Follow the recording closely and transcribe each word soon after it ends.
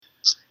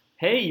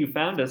Hey, you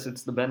found us.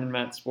 It's the Ben and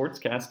Matt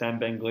Sportscast. I'm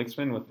Ben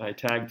Glicksman with my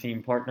tag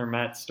team partner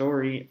Matt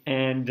Story,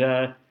 and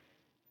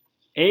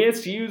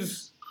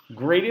ASU's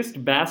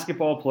greatest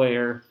basketball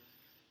player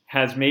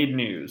has made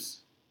news.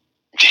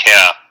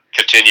 Yeah,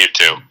 continue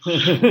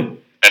to.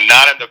 And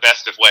not in the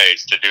best of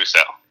ways to do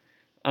so.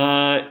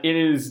 It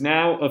is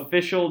now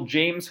official.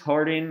 James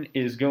Harden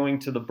is going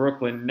to the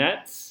Brooklyn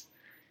Nets.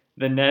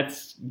 The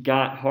Nets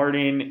got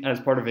Harden as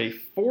part of a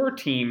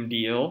 4-team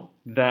deal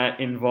that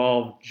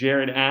involved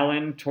Jared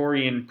Allen,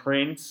 Taurean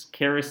Prince,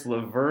 Karis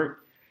LeVert,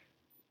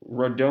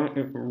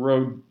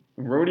 Rodions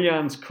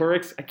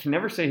Kuric. I can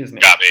never say his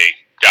name. Got me.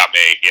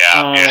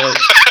 Yeah.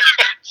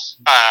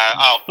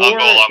 I'll go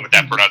along with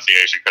that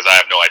pronunciation because I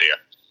have no idea.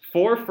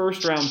 4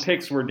 first-round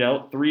picks were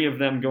dealt, 3 of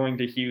them going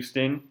to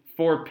Houston.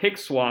 4 pick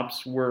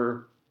swaps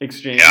were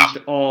exchanged,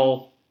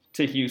 all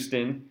to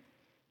Houston.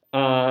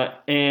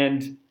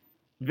 And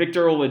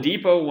Victor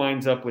Oladipo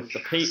winds up with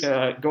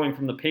going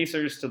from the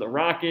Pacers to the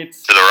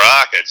Rockets. To the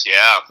Rockets,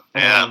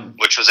 yeah.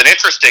 Which was an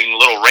interesting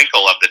little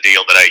wrinkle of the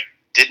deal that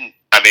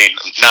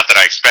not that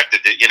I expected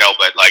it,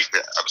 but I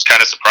was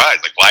kind of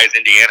surprised. Like, why is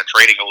Indiana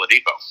trading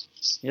Oladipo?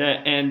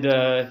 Yeah, and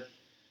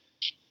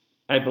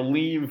I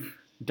believe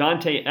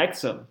Dante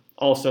Exum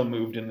also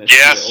moved in this deal.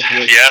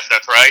 Yes,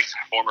 that's right.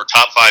 Former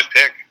top 5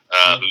 pick,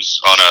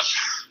 who's on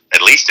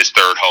at least his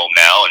 3rd home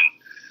now. And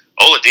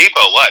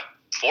Oladipo,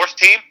 4th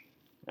team?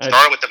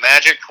 Started with the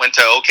Magic, went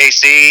to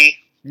OKC,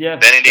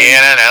 then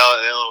Indiana,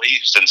 now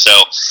Houston.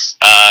 So,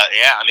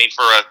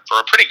 for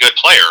a pretty good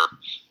player,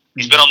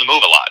 he's been on the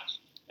move a lot.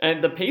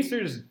 And the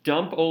Pacers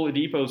dump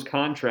Oladipo's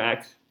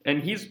contract,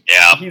 and he's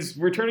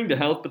returning to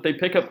health, but they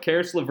pick up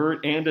Karis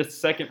LeVert and a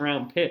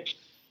 2nd-round pick.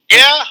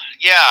 Yeah.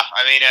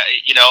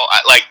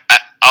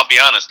 I'll be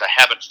honest, I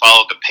haven't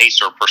followed the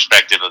Pacer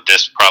perspective of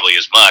this probably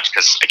as much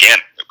because, again,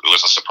 it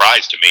was a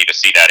surprise to me to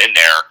see that in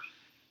there.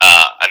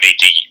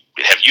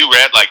 Have you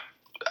read,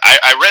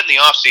 I read in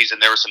the offseason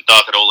there was some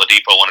thought that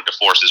Oladipo wanted to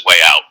force his way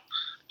out.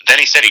 But then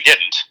he said he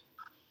didn't.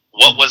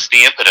 What was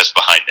the impetus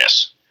behind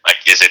this?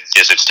 Is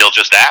it still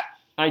just that?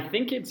 I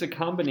think it's a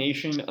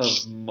combination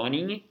of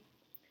money.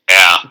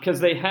 Yeah. Because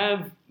they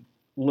have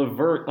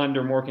LeVert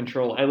under more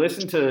control. I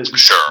listened to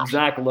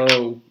Zach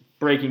Lowe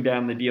breaking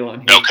down the deal on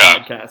his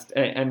podcast,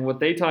 and what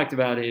they talked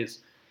about is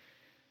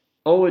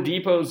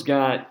Oladipo's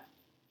got,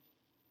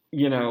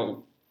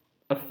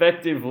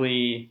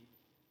 effectively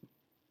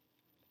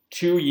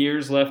 2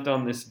 years left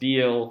on this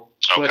deal,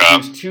 but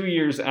he's 2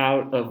 years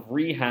out of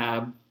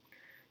rehab.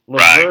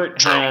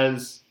 LeVert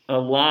has a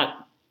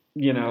lot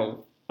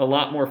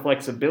more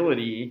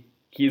flexibility.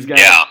 He's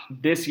got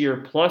this year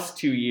plus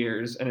 2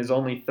 years and is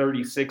only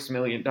 $36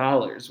 million,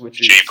 which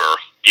is cheaper.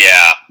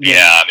 Yeah.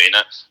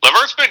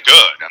 LeVert's been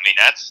good.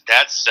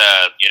 That's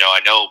I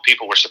know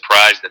people were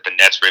surprised that the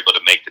Nets were able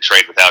to make the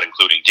trade without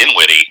including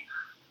Dinwiddie,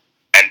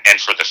 and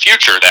for the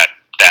future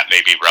that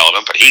may be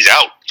relevant, but he's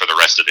out for the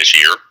rest of this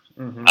year.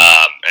 Mm-hmm.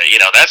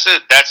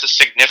 That's a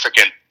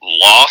significant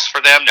loss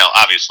for them. Now,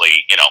 obviously,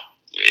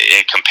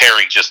 in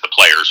comparing just the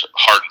players,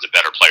 Harden's a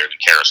better player than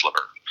Karis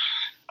LeVert.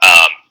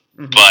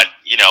 But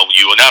you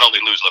not only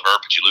lose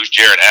LeVert, but you lose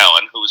Jared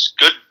Allen, who's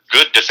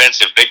good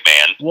defensive big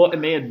man. Well,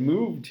 and they had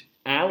moved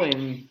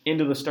Allen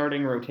into the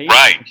starting rotation.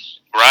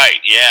 Right.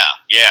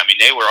 Yeah.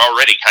 They were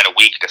already kind of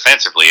weak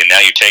defensively, and now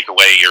you take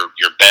away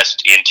your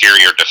best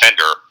interior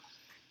defender.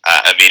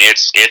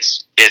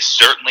 It's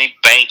certainly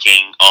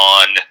banking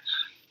on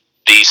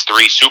these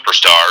 3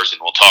 superstars,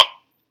 and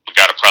we've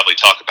got to probably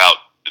talk about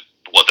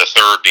the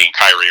third being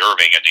Kyrie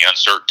Irving and the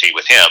uncertainty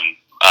with him.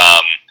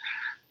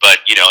 But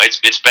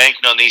it's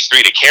banking on these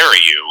 3 to carry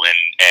you,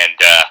 and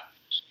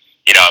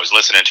I was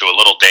listening to a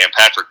little Dan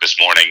Patrick this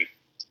morning,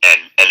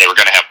 and they were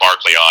going to have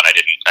Barkley on. I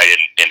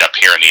didn't end up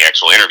hearing the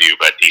actual interview,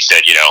 but he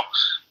said,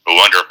 we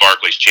wonder if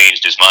Barkley's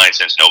changed his mind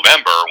since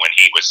November when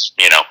he was,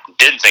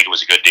 didn't think it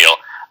was a good deal.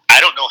 I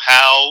don't know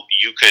how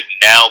you could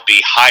now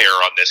be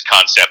higher on this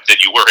concept than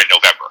you were in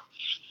November.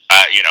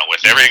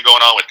 With everything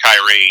going on with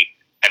Kyrie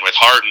and with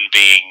Harden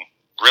being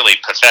really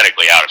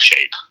pathetically out of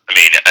shape.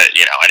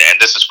 And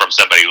this is from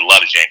somebody who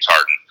loves James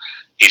Harden.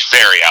 He's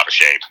very out of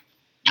shape.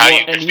 How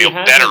you can feel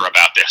better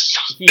about this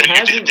than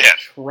you did then?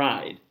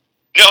 Tried.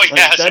 No, he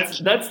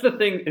hasn't. That's the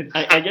thing.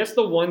 I guess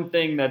the one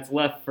thing that's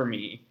left for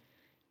me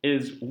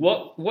is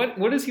what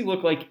does he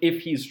look like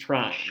if he's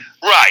trying?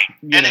 Right.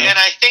 And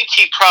I think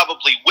he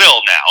probably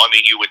will now.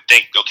 You would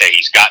think, okay,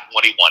 he's gotten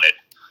what he wanted.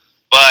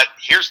 But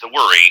here's the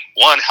worry.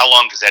 1, how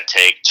long does that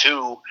take?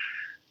 2,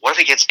 what if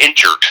he gets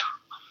injured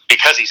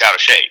because he's out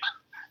of shape?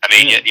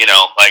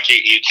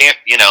 You can't,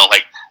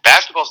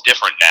 basketball's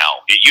different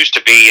now. It used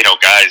to be,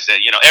 guys,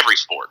 every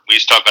sport. We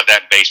used to talk about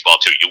that in baseball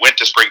too. You went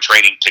to spring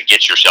training to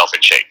get yourself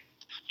in shape.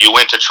 You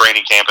went to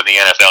training camp in the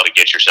NFL to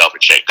get yourself in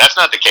shape. That's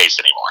not the case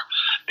anymore.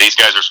 These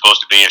guys are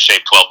supposed to be in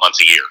shape 12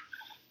 months a year.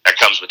 That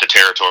comes with the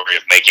territory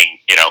of making,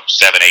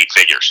 7, 8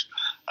 figures.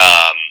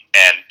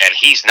 And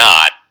he's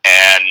not.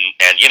 And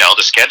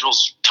the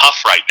schedule's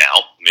tough right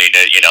now.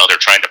 They're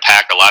trying to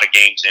pack a lot of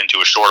games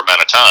into a short amount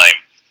of time.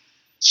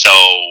 So,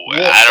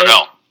 I don't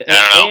know.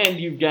 And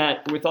you've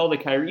got, with all the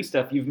Kyrie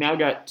stuff, you've now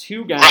got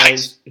two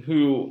guys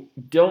who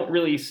don't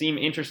really seem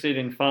interested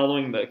in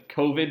following the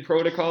COVID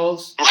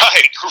protocols.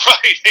 Right,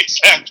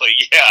 exactly.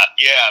 Yeah.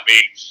 I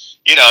mean,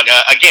 now,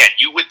 again,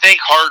 you would think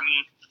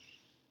Harden,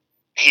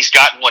 he's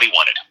gotten what he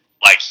wanted.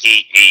 Like,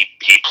 he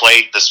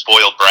played the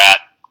spoiled brat,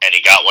 and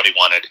he got what he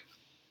wanted.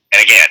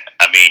 And again,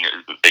 I mean,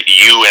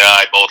 you and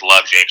I both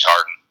love James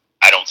Harden.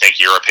 I don't think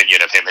your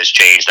opinion of him has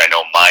changed. I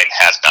know mine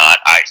has not.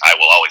 I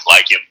will always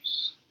like him.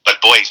 But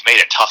boy, he's made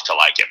it tough to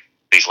like him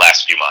these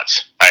last few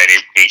months. I mean,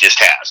 he just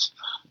has.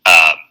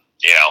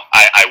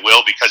 I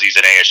will because he's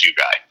an ASU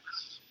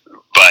guy.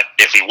 But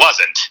if he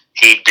wasn't,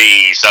 he'd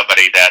be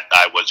somebody that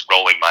I was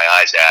rolling my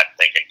eyes at,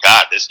 thinking,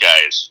 God, this guy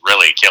is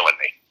really killing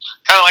me.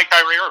 Kind of like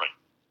Kyrie Irving.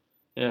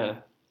 Yeah.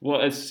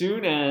 Well, as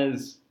soon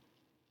as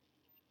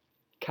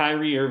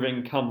Kyrie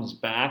Irving comes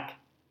back,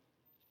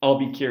 I'll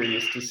be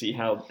curious to see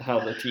how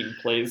the team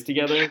plays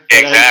together.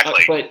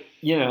 Exactly.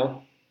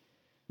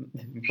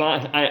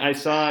 I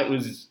saw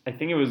I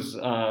think it was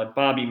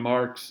Bobby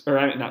Marks,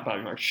 not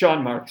Bobby Marks,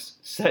 Sean Marks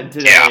said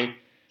today,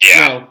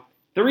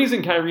 the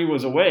reason Kyrie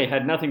was away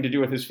had nothing to do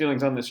with his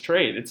feelings on this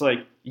trade. It's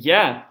like,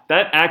 yeah,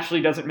 that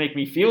actually doesn't make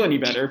me feel any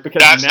better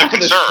because now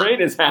this trade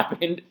has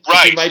happened.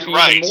 Right, it might be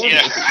right. Even more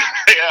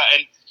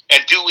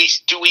and do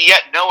we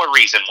yet know a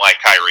reason why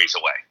Kyrie's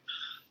away?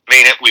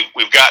 I mean,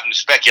 we've gotten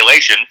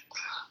speculation,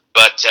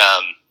 but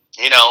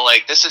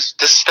this is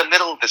the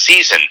middle of the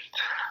season.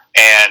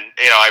 And,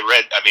 I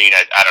read, I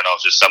don't know,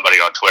 if it's somebody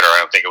on Twitter, I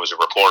don't think it was a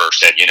reporter,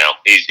 said,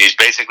 he's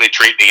basically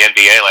treating the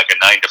NBA like a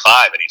 9 to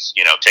 5 and he's,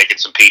 taking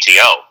some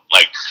PTO.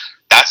 Like,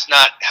 that's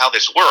not how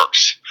this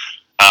works.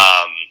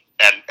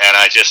 And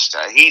I just,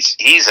 he's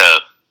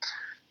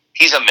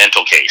a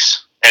mental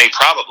case. And he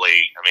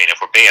probably, if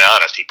we're being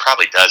honest, he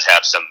probably does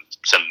have some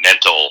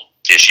mental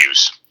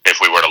issues if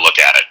we were to look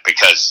at it,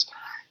 because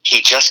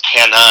he just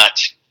cannot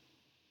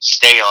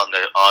stay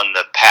on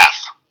the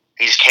path.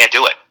 He just can't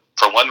do it.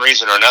 For one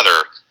reason or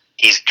another,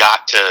 he's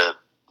got to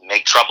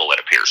make trouble,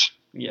 it appears.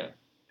 Yeah.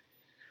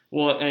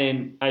 Well,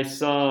 and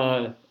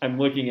I'm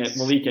looking at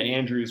Malika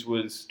Andrews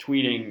was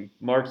tweeting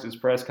Marks'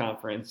 press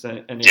conference,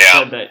 and it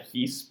said that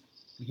he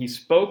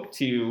spoke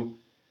to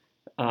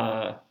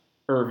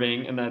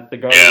Irving and that the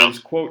guard was,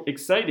 quote,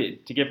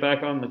 excited to get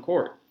back on the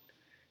court.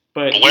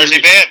 But where's he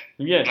been?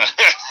 Yeah.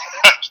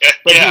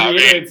 But he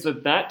reiterates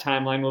that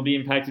timeline will be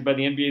impacted by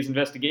the NBA's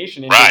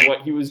investigation into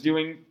what he was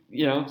doing,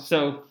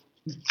 so...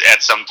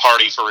 At some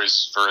party for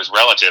his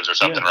relatives or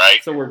something,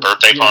 right? So we're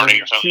birthday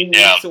party or something. 2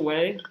 weeks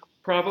away,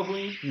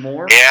 probably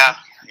more. Yeah.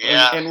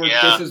 And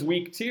this is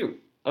week 2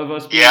 of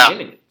us being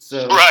in it.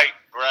 So right.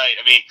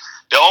 I mean,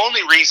 the only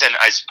reason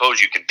I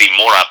suppose you could be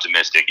more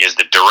optimistic is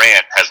that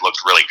Durant has looked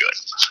really good.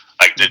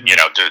 Like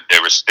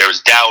there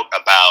was doubt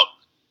about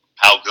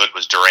how good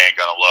was Durant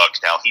going to look.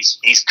 Now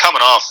he's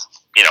coming off.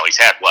 He's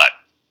had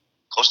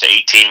close to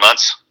 18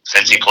 months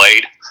since he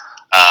played.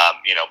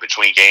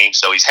 Between games.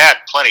 So he's had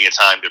plenty of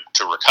time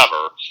to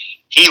recover.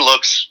 He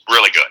looks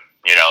really good.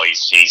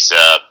 He's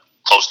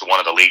close to one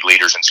of the league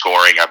leaders in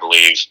scoring, I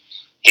believe.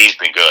 He's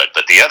been good.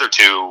 But the other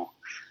two,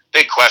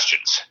 big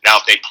questions. Now,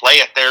 if they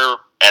play at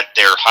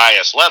their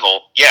highest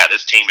level,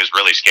 this team is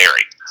really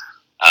scary.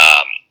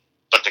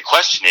 But the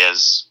question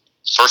is,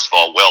 first of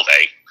all, will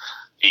they?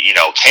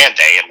 Can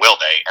they and will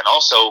they? And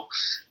also,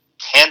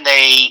 can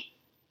they,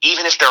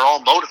 even if they're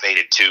all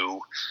motivated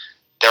to,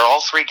 they're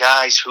all three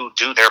guys who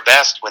do their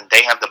best when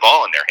they have the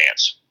ball in their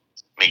hands.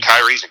 I mean,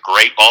 Kyrie's a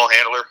great ball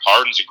handler.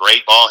 Harden's a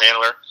great ball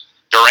handler.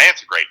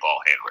 Durant's a great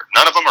ball handler.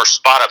 None of them are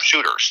spot-up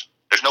shooters.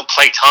 There's no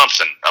Klay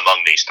Thompson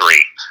among these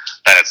three.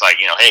 That it's like,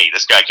 hey,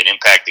 this guy can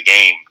impact the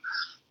game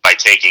by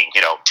taking,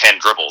 10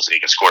 dribbles and he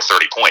can score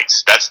 30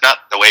 points. That's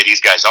not the way these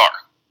guys are.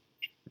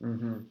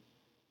 Mm-hmm.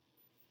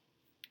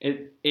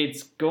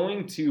 It's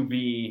going to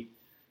be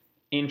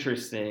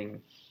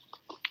interesting.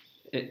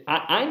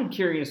 I'm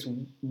curious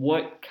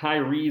what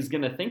Kyrie's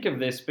going to think of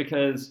this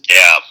because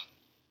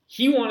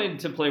he wanted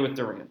to play with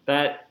Durant.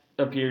 That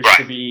appears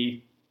to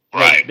be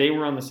they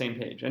were on the same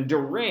page. And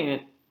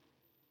Durant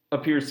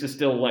appears to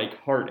still like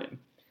Harden.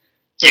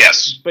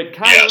 But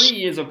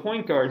Kyrie is a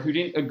point guard who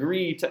didn't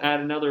agree to add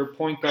another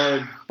point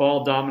guard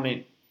ball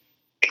dominant.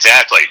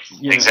 Exactly.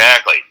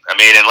 I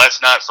mean, and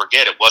let's not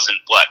forget it wasn't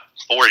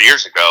 4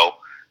 years ago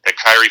that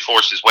Kyrie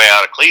forced his way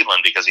out of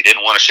Cleveland because he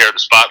didn't want to share the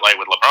spotlight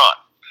with LeBron.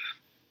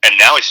 And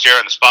now he's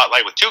sharing the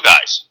spotlight with two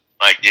guys.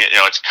 Like,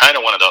 it's kind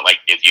of one of the,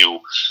 if you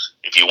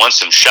want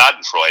some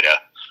Schadenfreude,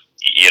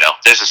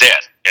 this is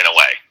it, in a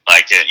way.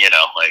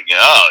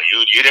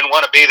 You didn't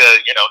want to be the,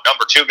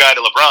 number 2 guy to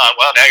LeBron.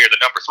 Well, now you're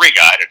the number 3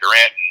 guy to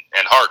Durant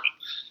and Harden.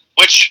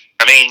 Which,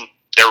 I mean,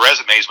 their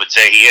resumes would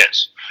say he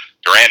is.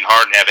 Durant and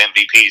Harden have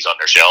MVPs on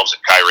their shelves,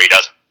 and Kyrie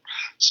doesn't.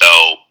 So,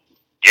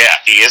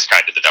 he is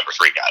kind of the number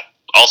 3 guy.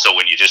 Also,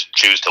 when you just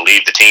choose to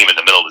leave the team in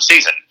the middle of the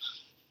season,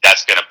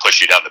 that's going to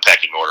push you down the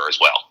pecking order as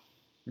well.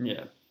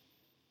 Yeah.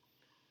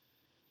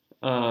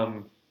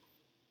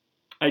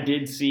 I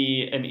did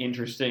see an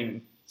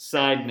interesting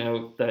side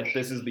note that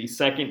this is the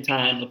second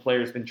time the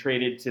player's been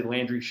traded to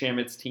Landry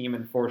Shamet's team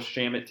and forced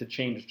Shamet to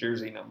change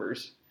jersey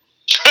numbers.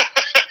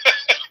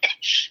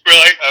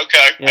 Really?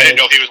 Okay. Yeah, I didn't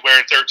know he was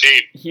wearing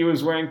 13. He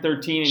was wearing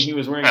 13, and he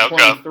was wearing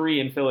 23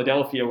 in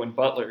Philadelphia when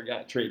Butler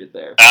got traded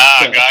there.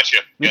 So. Gotcha.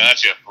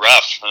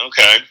 Rough.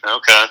 Okay.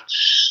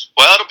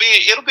 Well, it'll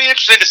be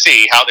interesting to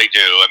see how they do.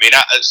 I mean,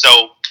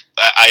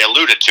 I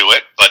alluded to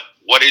it, but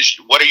what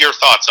are your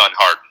thoughts on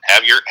Harden?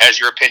 Has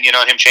your opinion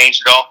on him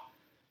changed at all?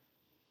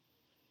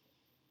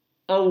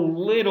 A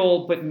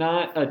little, but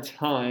not a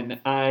ton.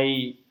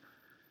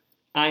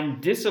 I'm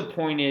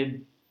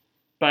disappointed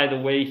by the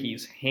way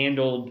he's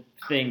handled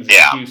things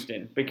in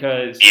Houston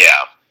because,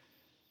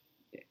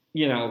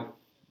 you know,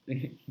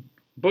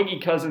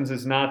 Boogie Cousins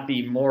is not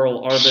the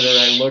moral arbiter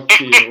I look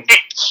to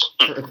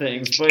for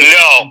things. But,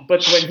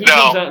 but when he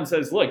comes out and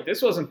says, look,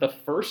 this wasn't the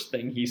first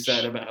thing he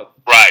said about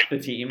the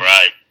team.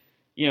 Right.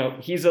 You know,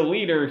 he's a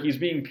leader. He's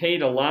being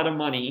paid a lot of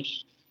money,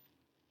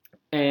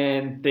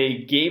 and they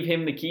gave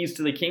him the keys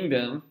to the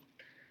kingdom.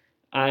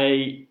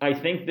 I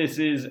think this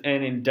is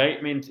an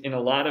indictment in a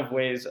lot of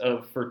ways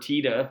of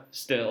Fertitta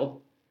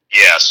still.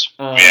 Yes.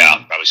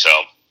 Probably so.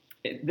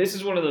 This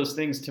is one of those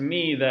things to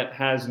me that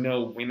has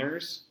no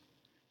winners.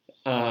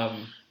 You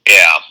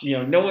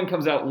know, no one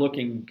comes out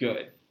looking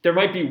good. There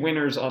might be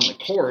winners on the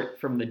court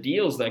from the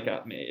deals that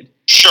got made.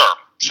 Sure.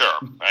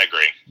 I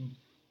agree.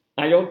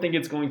 I don't think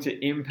it's going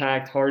to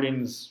impact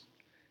Harden's,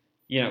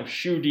 you know,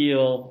 shoe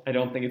deal. I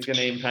don't think it's going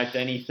to impact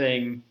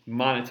anything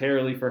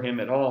monetarily for him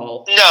at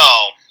all.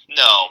 No.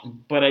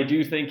 But I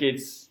do think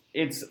it's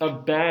a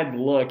bad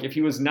look. If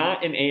he was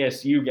not an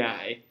ASU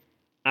guy,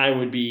 I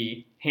would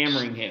be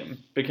hammering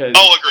him because.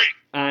 Oh, agree.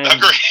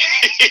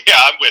 Yeah,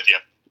 I'm with you.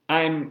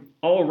 I'm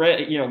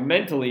already, you know,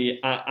 mentally,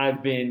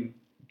 I've been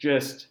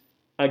just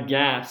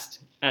aghast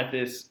at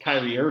this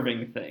Kyrie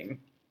Irving thing.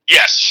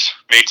 Yes,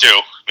 me too.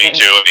 I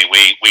mean,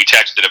 we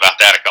texted about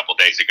that a couple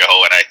days ago,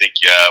 and I think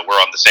we're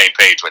on the same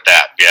page with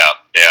that.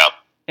 Yeah.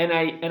 And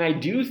I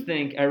do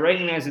think, I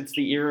recognize it's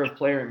the era of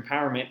player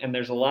empowerment, and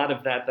there's a lot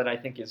of that I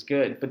think is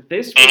good. But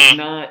this was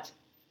not,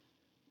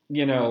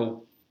 you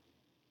know,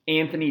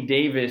 Anthony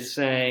Davis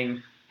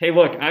saying, hey,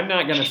 look, I'm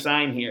not going to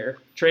sign here.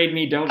 Trade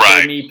me, don't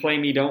trade me, play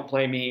me, don't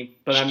play me,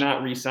 but I'm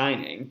not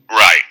re-signing.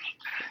 Right.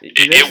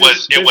 It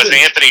was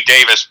Anthony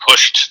Davis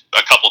pushed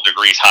a couple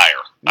degrees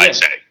higher, I'd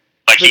say.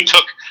 Like he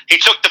took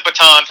the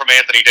baton from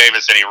Anthony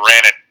Davis and he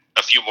ran it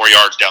a few more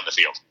yards down the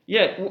field.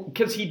 Yeah,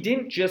 because he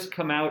didn't just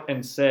come out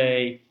and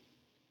say,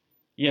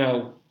 you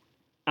know,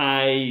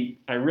 I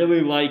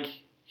really like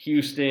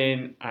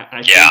Houston.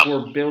 I think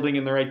we're building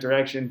in the right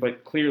direction,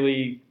 but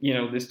clearly, you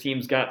know, this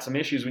team's got some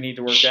issues we need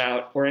to work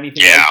out or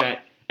anything like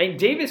that. And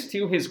Davis,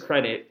 to his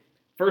credit,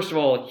 first of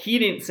all, he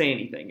didn't say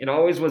anything. It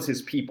always was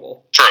his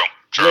people.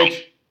 True.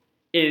 Which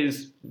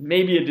is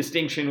maybe a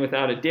distinction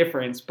without a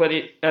difference, but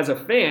as a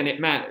fan, it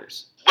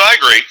matters. Well, I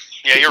agree.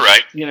 Yeah, you're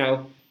right. You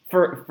know,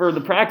 for the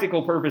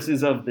practical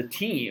purposes of the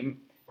team,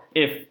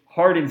 if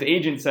Harden's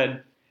agent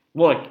said,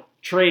 look,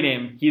 trade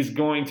him, he's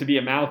going to be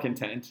a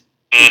malcontent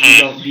if you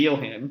don't deal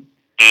him,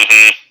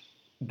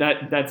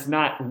 that's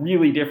not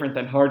really different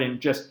than Harden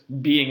just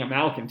being a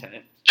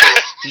malcontent.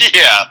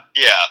 Yeah.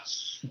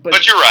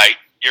 But you're right.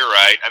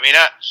 I mean,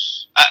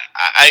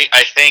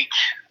 I think,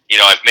 you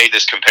know, I've made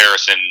this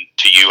comparison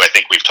to you. I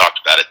think we've talked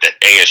about it, that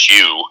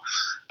ASU,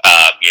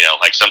 you know,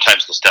 like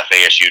sometimes the stuff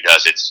ASU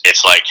does,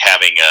 it's like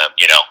having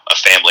a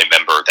family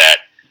member that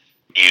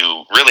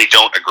you really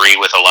don't agree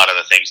with a lot of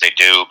the things they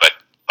do, but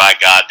by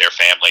God, they're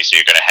family, so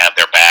you're going to have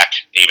their back,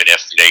 even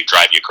if they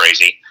drive you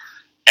crazy.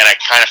 And I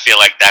kind of feel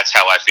like that's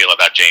how I feel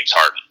about James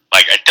Harden.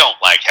 Like, I don't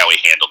like how he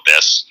handled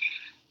this.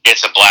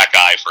 It's a black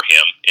eye for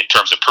him in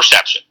terms of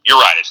perception. You're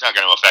right, it's not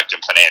going to affect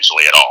him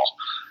financially at all,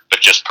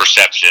 but just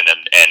perception,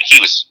 and he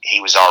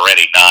was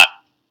already not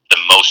the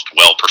most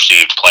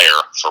well-perceived player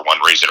for one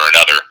reason or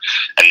another,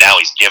 and now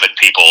he's given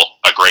people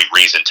a great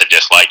reason to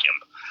dislike him.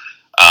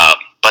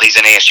 But he's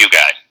an ASU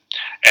guy,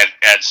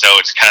 and so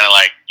it's kind of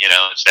like, you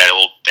know, it's that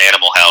old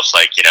Animal House,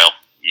 like, you know,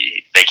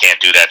 they can't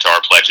do that to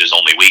our pledges,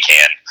 only we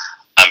can.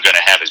 I'm going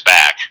to have his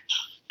back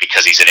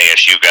because he's an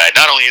ASU guy.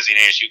 Not only is he an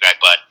ASU guy,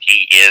 but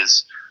he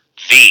is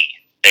the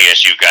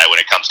ASU guy when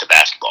it comes to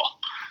basketball.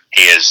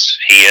 He is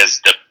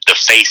the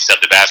face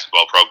of the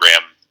basketball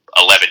program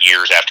 11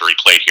 years after he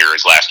played here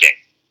his last game.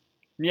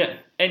 Yeah,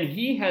 and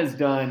he has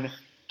done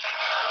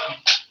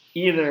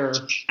either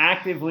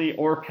actively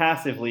or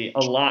passively a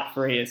lot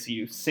for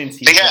ASU since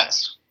he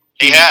has.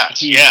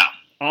 He's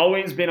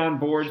always been on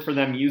board for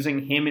them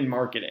using him in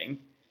marketing.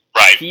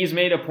 Right. He's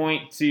made a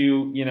point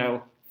to, you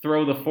know,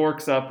 throw the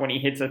forks up when he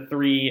hits a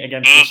three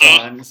against the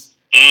Suns.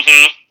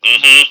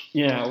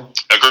 You know.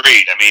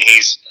 Agreed. I mean,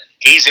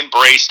 he's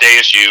embraced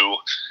ASU.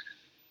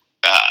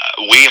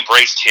 We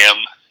embraced him.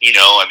 You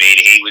know, I mean,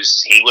 he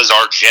was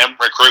our gem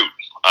recruit,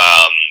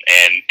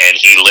 and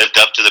he lived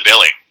up to the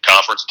billing.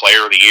 Conference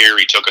Player of the Year.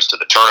 He took us to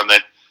the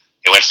tournament.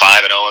 He went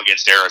 5-0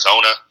 against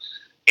Arizona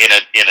in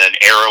an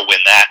era when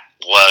that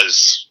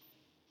was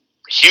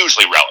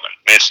hugely relevant.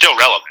 I mean, it's still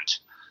relevant,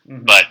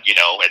 but you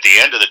know, at the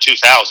end of the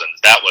 2000s,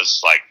 that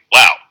was like,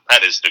 wow,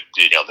 that is the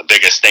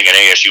biggest thing an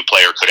ASU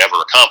player could ever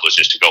accomplish,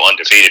 is to go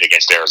undefeated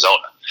against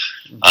Arizona.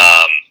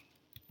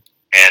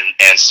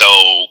 and so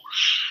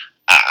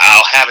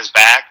I'll have his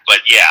back.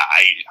 But yeah,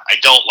 I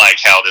don't like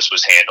how this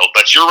was handled.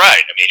 But you're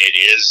right. I mean, it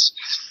is.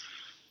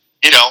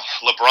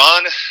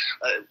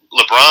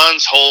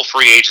 LeBron's whole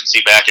free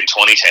agency back in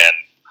 2010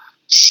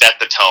 set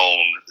the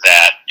tone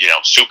that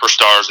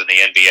superstars in the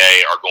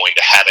NBA are going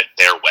to have it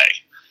their way.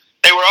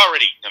 They were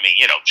already. I mean,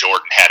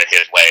 Jordan had it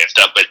his way and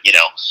stuff, but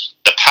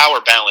the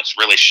power balance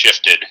really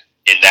shifted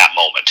in that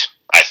moment,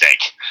 I think.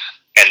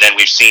 And then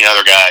we've seen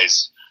other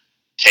guys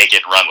take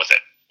it and run with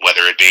it,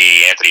 whether it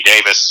be Anthony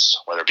Davis,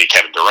 whether it be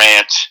Kevin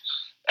Durant,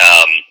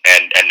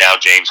 and now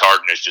James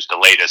Harden is just the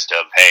latest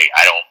of, hey,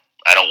 I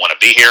don't want to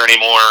be here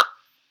anymore,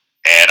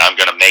 and I'm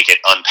going to make it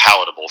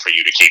unpalatable for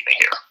you to keep me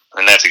here.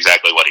 And that's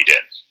exactly what he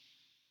did.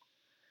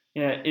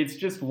 Yeah, it's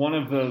just one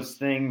of those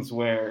things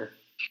where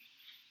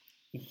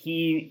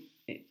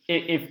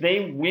if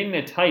they win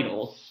a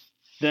title,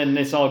 then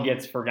this all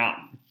gets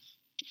forgotten.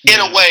 In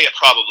a way, it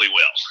probably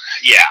will.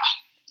 Yeah.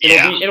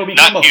 It'll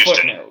become a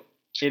footnote.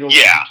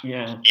 Yeah.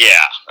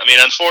 I mean,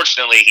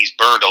 unfortunately, he's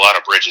burned a lot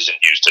of bridges in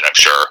Houston, I'm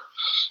sure.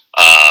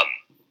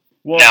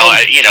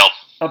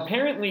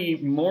 Apparently,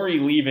 Morey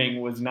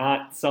leaving was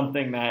not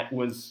something that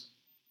was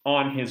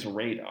on his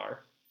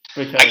radar.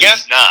 Because I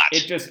guess not.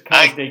 It just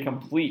caused a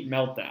complete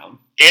meltdown.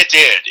 It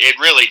did. It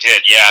really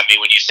did. Yeah, I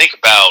mean, when you think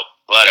about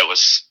what it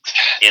was,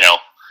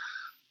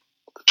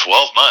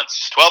 12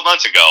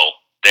 months ago,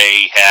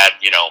 they had,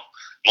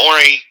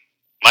 Morey,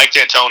 Mike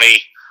D'Antoni,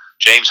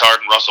 James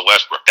Harden, Russell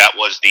Westbrook. That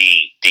was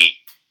the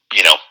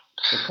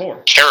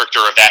core character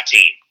of that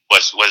team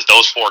was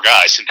those four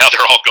guys, and now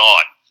they're all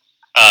gone.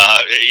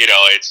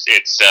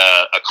 It's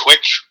a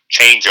quick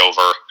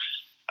changeover.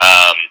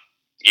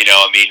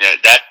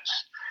 That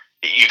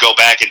you go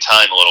back in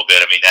time a little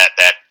bit. I mean,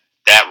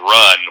 that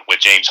run with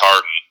James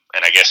Harden,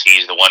 and I guess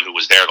he's the one who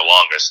was there the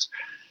longest.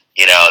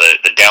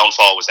 The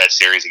downfall was that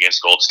series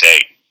against Golden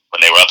State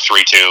when they were up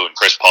 3-2 and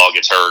Chris Paul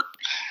gets hurt,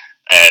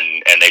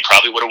 and they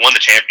probably would have won the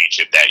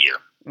championship that year.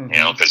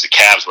 Mm-hmm. Because the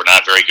Cavs were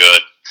not very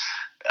good.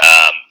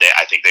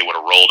 I think they would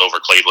have rolled over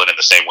Cleveland in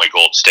the same way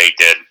Golden State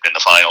did in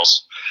the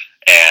finals.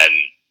 And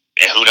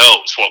who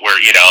knows what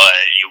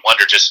you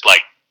wonder just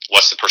like,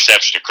 what's the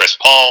perception of Chris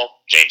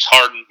Paul, James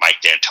Harden, Mike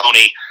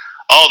D'Antoni,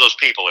 all those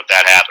people if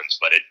that happens.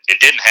 But it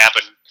didn't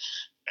happen.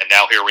 And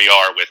now here we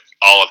are with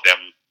all of them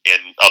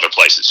in other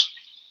places.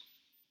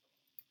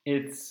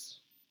 It's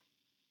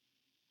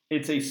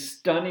a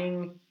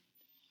stunning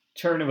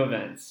turn of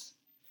events.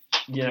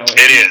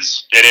 It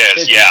is.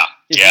 If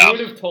you would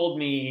have told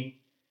me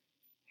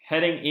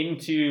heading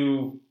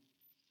into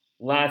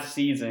last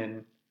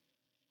season,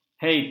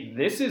 hey,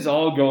 this is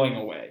all going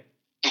away.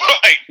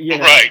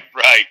 Right.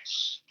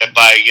 And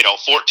by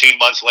 14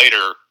 months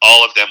later,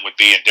 all of them would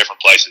be in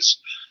different places.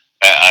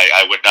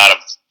 I would not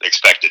have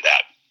expected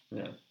that.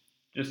 Yeah,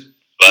 just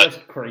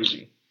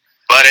crazy.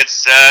 But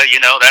it's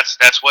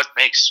that's what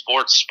makes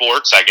sports,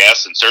 I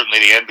guess, and certainly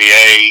the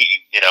NBA,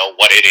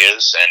 what it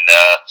is, and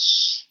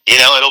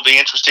it'll be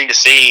interesting to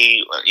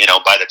see,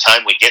 by the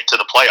time we get to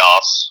the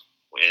playoffs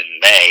in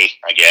May,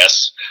 I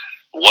guess,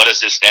 what does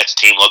this Nets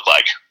team look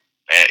like?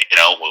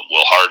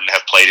 Will Harden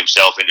have played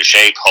himself into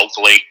shape?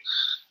 Hopefully,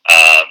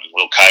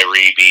 will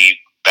Kyrie be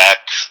back,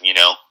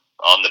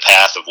 on the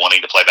path of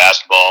wanting to play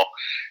basketball?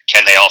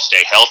 Can they all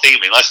stay healthy? I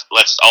mean,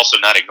 let's also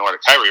not ignore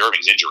that Kyrie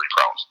Irving's injury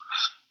prone.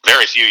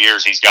 Very few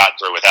years he's gotten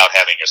through without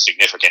having a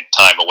significant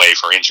time away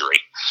for injury.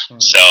 Mm-hmm.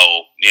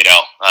 So,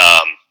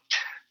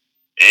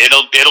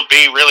 it'll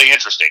be really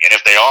interesting. And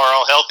if they are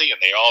all healthy and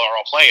they all are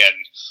all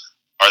playing,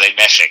 are they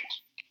meshing?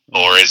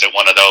 Mm-hmm. Or is it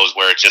one of those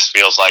where it just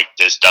feels like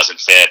this doesn't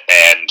fit,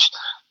 and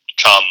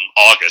come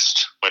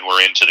August, when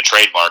we're into the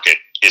trade market,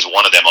 is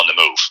one of them on the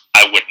move?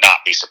 I would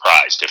not be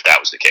surprised if that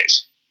was the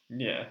case.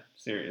 Yeah,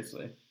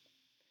 seriously.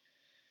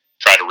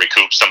 Try to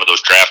recoup some of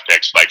those draft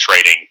picks by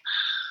trading.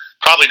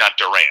 Probably not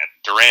Durant.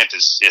 Durant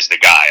is the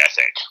guy, I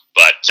think.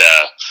 But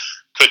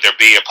could there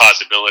be a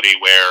possibility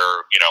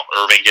where,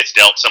 Irving gets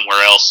dealt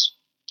somewhere else,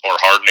 or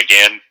Harden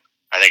again?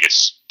 I think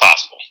it's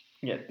possible.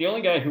 Yeah, the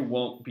only guy who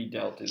won't be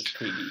dealt is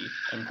KD.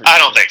 I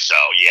don't think so,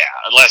 yeah.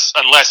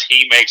 Unless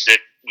he makes it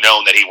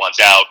known that he wants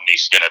out and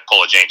he's going to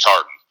pull a James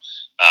Harden.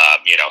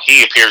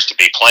 He appears to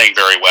be playing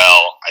very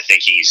well. I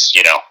think he's,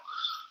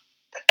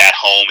 at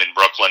home in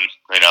Brooklyn.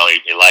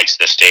 He likes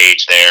the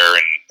stage there,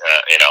 and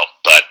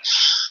but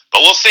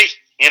we'll see.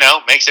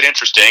 Makes it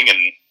interesting,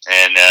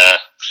 and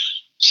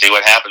see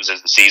what happens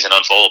as the season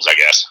unfolds, I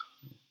guess.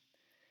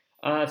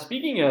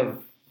 Speaking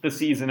of the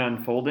season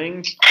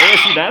unfolding,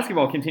 ASU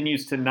basketball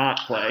continues to not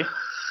play.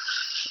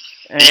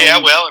 And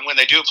and when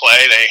they do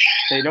play,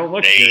 they don't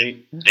look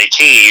great. They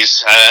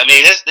tease.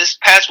 This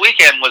past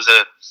weekend was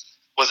a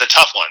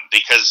tough one,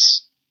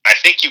 because I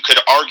think you could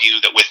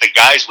argue that with the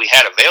guys we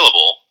had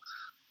available,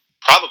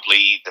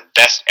 probably the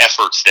best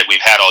efforts that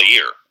we've had all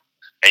year,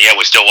 and yet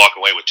we still walk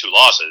away with 2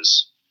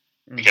 losses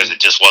because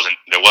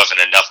there wasn't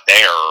enough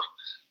there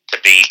to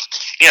beat,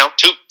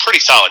 two pretty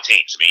solid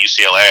teams. I mean,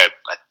 UCLA,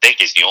 I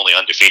think, is the only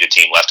undefeated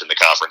team left in the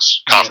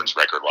conference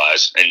record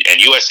wise, and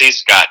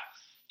USC's got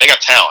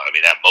talent. I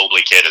mean, that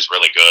Mobley kid is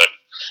really good.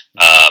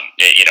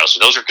 So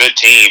those are good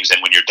teams.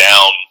 And when you're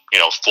down,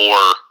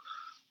 4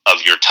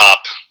 of your top,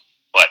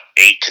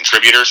 8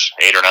 contributors,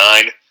 8 or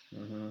 9,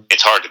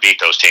 it's hard to beat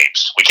those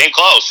teams. We came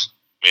close.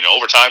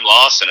 Overtime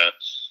loss in a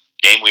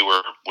game we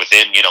were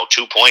within,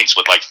 2 points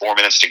with 4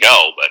 minutes to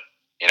go. But,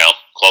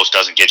 close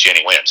doesn't get you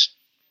any wins.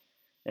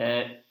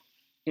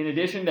 In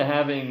addition to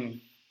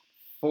having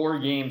 4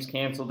 games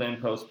canceled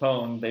and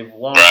postponed, they've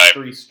lost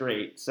 3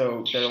 straight.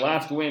 So their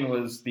last win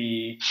was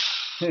the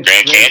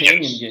Grand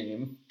Canyon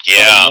game.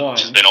 Yeah,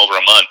 it's been over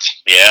a month.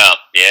 Yeah,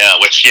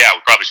 which, we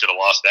probably should have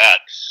lost that.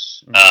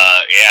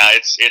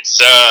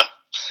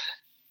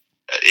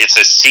 It's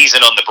a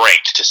season on the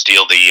brink, to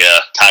steal the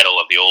title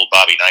of the old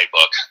Bobby Knight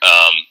book.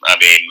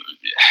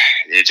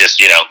 It just,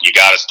 you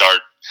got to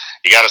start.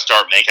 You got to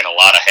start making a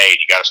lot of hay.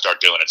 You got to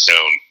start doing it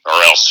soon,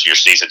 or else your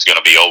season's going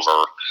to be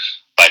over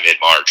by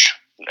mid-March.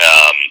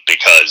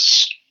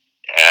 Because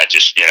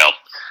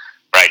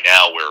right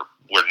now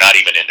we're not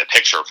even in the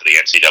picture for the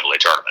NCAA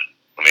tournament.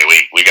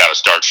 We got to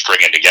start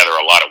stringing together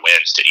a lot of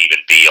wins to even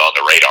be on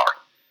the radar.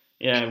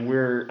 Yeah,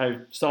 I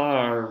saw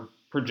our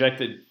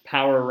projected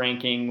power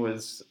ranking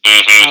was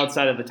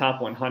outside of the top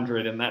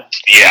 100, and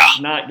that's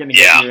not going to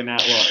get you in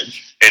that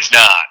large. It's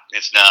not.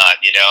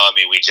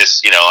 We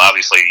just,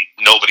 obviously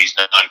nobody's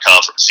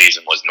non-conference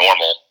season was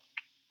normal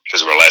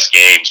because there were less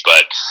games,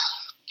 but,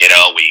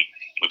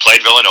 we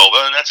played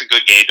Villanova, and that's a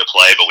good game to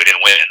play, but we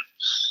didn't win.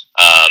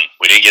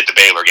 We didn't get the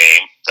Baylor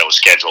game that was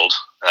scheduled.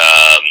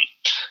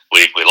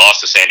 We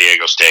lost to San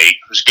Diego State.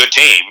 It was a good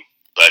team,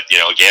 but,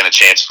 again, a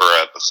chance for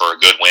a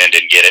good win,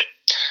 didn't get it.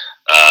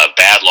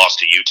 Bad loss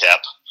to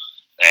UTEP,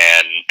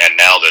 and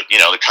now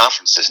the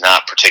conference is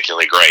not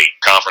particularly great.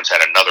 Conference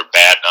had another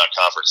bad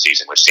non-conference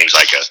season, which seems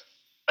like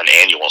an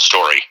annual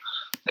story.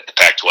 The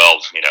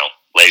Pac-12,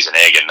 lays an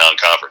egg in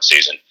non-conference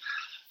season.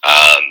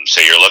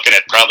 So you're looking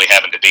at probably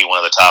having to be one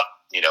of the top,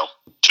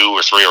 2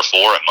 or 3 or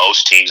 4 at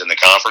most teams in the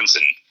conference,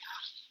 and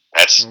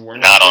that's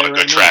not on a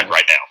good track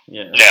right now.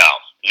 Yeah.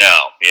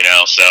 No.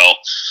 So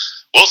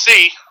we'll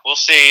see.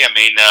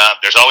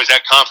 There's always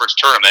that conference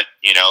tournament,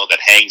 that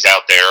hangs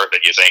out there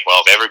that you think,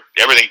 well, if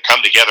everything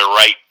come together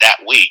right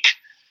that week,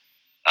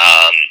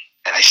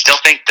 and I still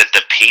think that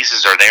the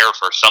pieces are there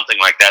for something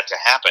like that to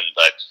happen,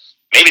 but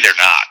maybe they're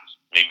not.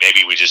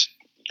 Maybe we just,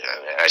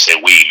 I say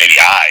we, maybe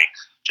I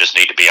just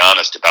need to be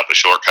honest about the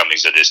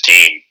shortcomings of this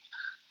team,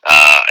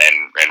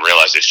 and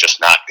realize it's just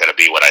not going to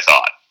be what I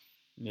thought.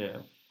 Yeah.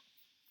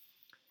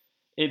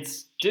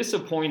 It's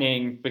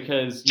disappointing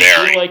because you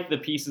feel like the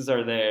pieces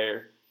are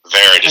there.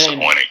 Very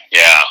disappointing,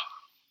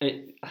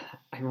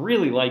 I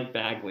really like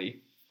Bagley.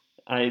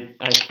 I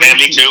think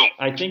me too.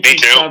 I think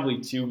he's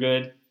probably too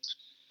good.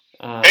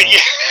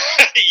 Yeah.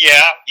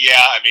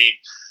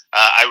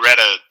 I read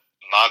a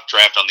mock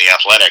draft on The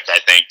Athletic, I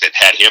think, that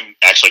had him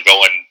actually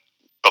going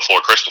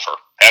before Christopher.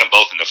 Had them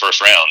both in the first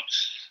round,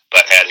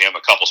 but had him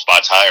a couple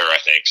spots higher, I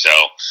think.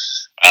 So,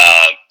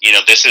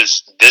 this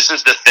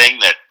is the thing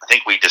that I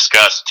think we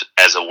discussed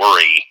as a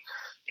worry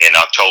in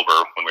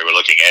October when we were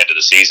looking ahead to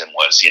the season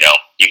was, you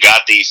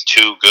got these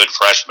 2 good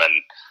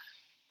freshmen,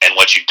 and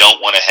what you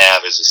don't want to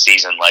have is a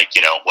season like,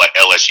 what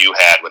LSU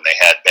had when they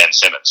had Ben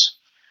Simmons.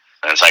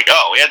 And it's like,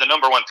 we had the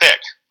number 1 pick,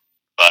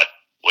 but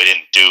we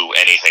didn't do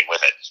anything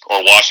with it.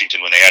 Or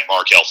Washington when they had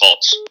Markelle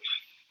Fultz.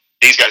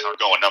 These guys aren't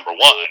going number 1,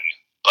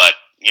 but,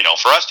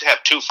 for us to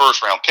have 2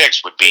 first-round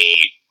picks would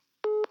be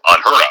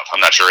unheard of.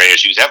 I'm not sure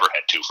ASU's ever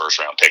had 2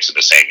 first-round picks in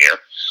the same year.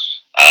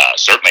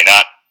 Certainly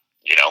not,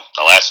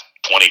 the last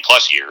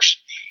 20-plus years.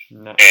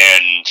 No.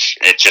 And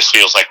it just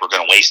feels like we're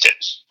going to waste it.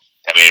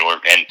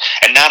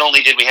 And not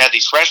only did we have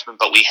these freshmen,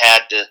 but we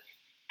had the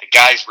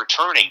guys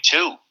returning,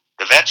 too.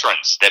 The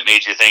veterans that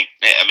made you think,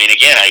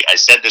 again, I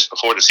said this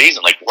before the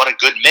season, what a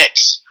good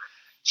mix.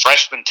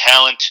 Freshman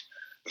talent,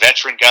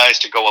 veteran guys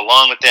to go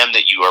along with them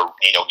that you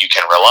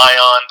can rely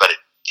on, but it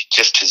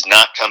just has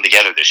not come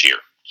together this year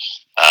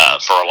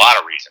for a lot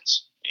of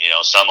reasons.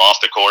 Some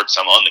off the court,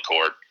 some on the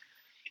court.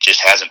 It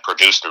just hasn't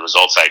produced the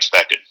results I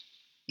expected.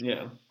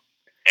 Yeah.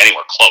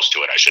 Anywhere close to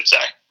it, I should say.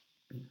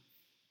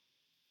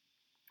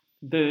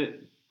 The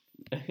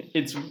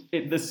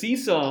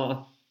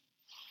seesaw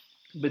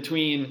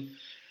between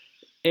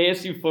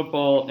ASU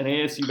football and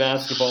ASU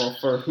basketball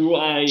for who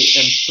I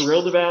am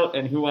thrilled about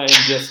and who I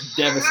am just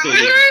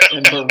devastated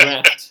and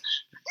bereft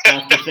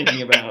after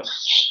thinking about.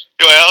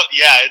 Well,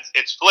 yeah,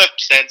 it's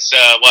flipped since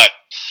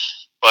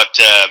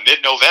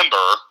mid-November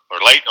or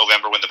late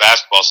November when the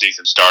basketball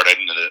season started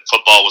and the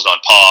football was on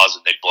pause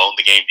and they'd blown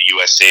the game to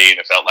USC and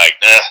it felt like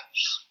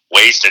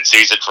wasted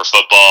season for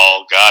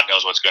football. God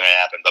knows what's going to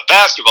happen. But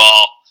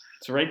basketball,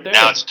 it's right there.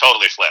 Now it's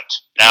totally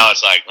flipped. Now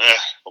it's like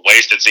a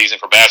wasted season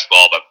for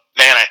basketball. But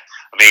man,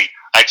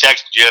 I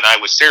texted you and I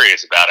was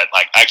serious about it.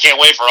 Like, I can't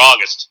wait for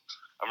August.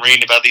 I'm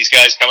reading about these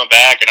guys coming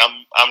back, and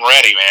I'm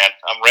ready, man.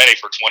 I'm ready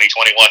for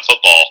 2021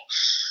 football.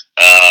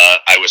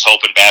 I was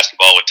hoping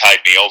basketball would tide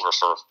me over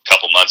for a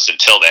couple months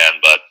until then,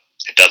 but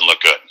it doesn't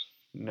look good.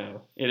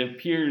 No, it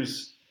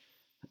appears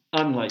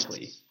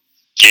unlikely.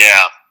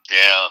 Yeah.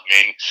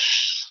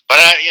 But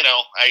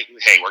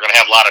hey, we're going to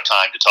have a lot of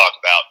time to talk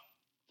about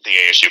the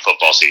ASU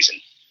football season,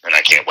 and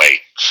I can't wait.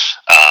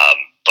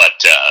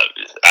 But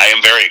I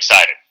am very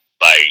excited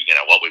by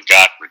what we've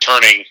got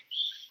returning,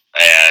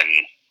 and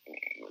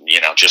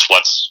just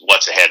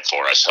what's ahead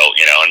for us. So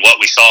and what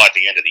we saw at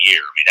the end of the year.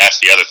 I mean, that's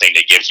the other thing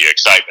that gives you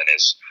excitement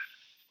is,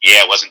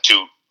 it wasn't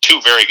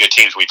two very good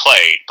teams we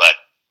played, but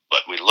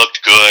we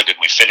looked good and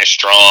we finished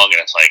strong, and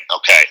it's like,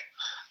 okay,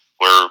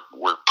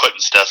 we're putting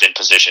stuff in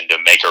position to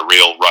make a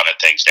real run at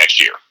things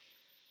next year.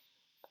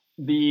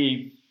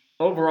 The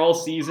overall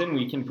season,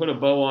 we can put a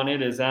bow on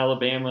it as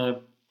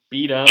Alabama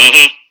beat up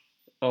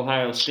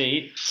Ohio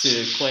State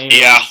to claim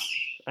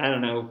I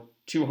don't know,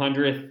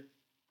 200th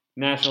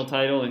national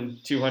title in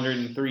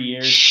 203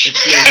 years, it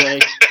feels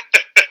like.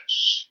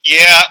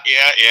 Yeah.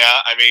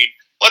 I mean,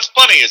 what's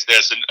funny is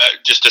this, and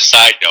just a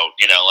side note,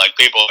 like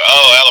people,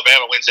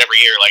 Alabama wins every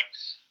year. Like,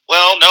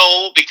 well,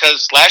 no,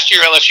 because last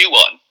year LSU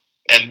won,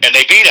 and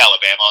they beat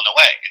Alabama on the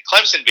way, and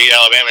Clemson beat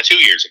Alabama 2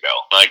 years ago.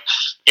 Like,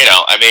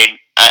 I mean,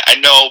 I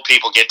know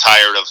people get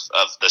tired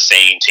of the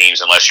same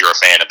teams unless you're a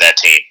fan of that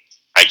team.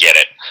 I get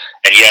it.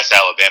 And yes,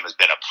 Alabama's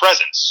been a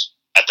presence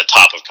at the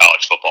top of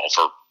college football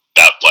for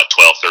about,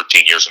 12,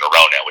 13 years in a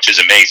row now, which is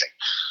amazing.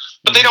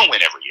 But they don't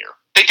win every year.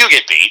 They do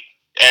get beat.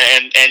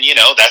 And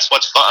that's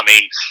what's fun. I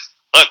mean,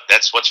 look,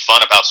 that's what's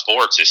fun about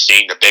sports is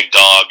seeing the big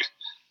dog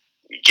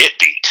get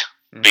beat,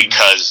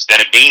 because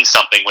then it means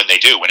something when they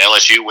do. When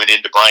LSU went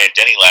into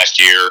Bryant-Denny last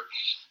year,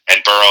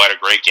 and Burrow had a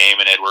great game,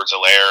 and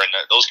Edwards-Helaire, and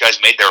those guys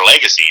made their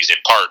legacies in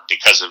part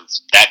because of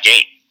that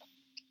game.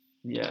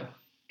 Yeah,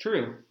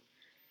 true.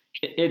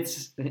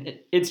 It's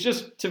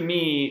just, to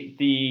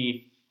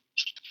me,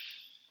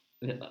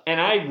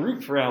 and I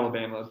root for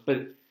Alabama,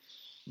 but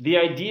the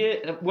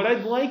idea, what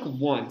I'd like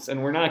once,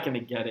 and we're not going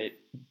to get it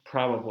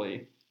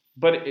probably,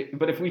 but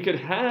if we could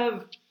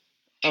have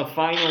a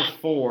Final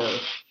Four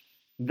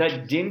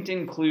that didn't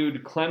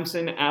include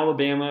Clemson,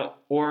 Alabama,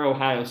 or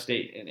Ohio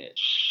State in it.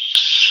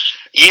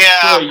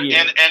 Yeah,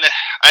 and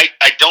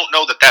I don't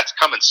know that that's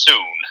coming soon.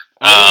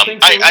 I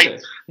don't think so either.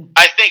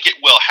 I think it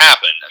will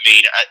happen. I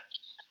mean,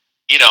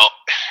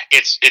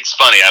 it's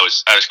funny. I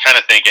was kind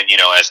of thinking,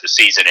 as the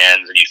season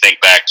ends and you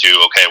think back to,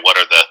 okay, what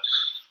are the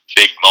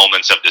big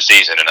moments of the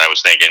season? And I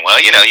was thinking,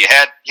 well, you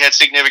had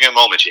significant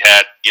moments. You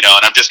had, and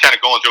I'm just kind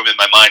of going through them in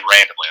my mind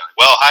randomly.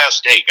 Well, Ohio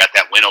State got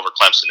that win over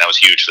Clemson. That was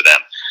huge for them.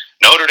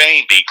 Notre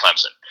Dame beat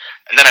Clemson.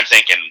 And then I'm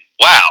thinking,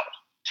 wow,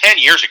 10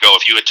 years ago,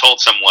 if you had told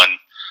someone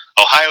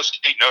Ohio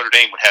State, Notre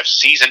Dame would have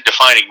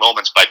season-defining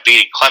moments by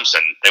beating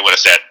Clemson, they would have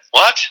said,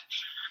 what?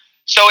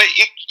 So,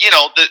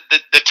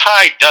 the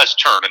tide does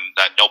turn,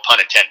 and no pun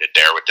intended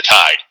there with the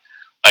tide.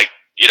 Like,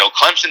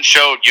 Clemson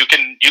showed you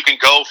can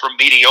go from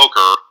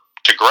mediocre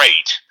to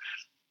great.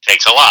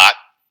 Takes a lot,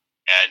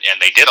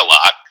 and they did a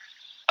lot.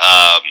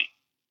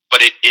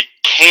 But it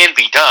can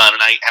be done,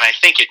 and I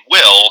think it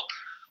will,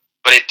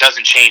 but it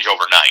doesn't change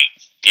overnight.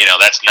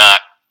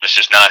 That's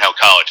just not how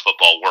college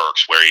football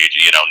works, where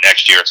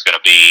next year it's going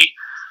to be,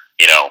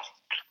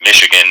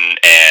 Michigan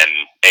and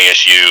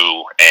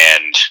ASU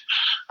and,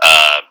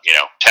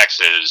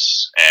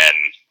 Texas and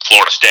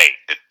Florida State.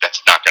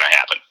 That's not going to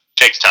happen. It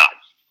takes time.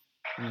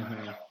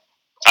 Mm-hmm.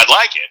 I'd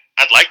like it.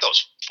 I'd like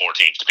those 4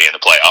 teams to be in the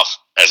playoffs,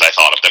 as I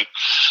thought of them,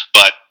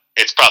 but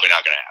it's probably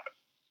not going to happen.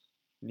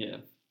 Yeah,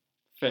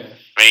 fair.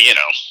 I mean,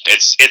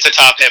 it's a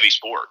top-heavy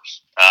sport,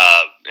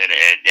 and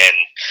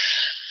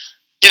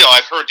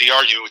I've heard the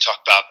argument we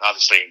talked about,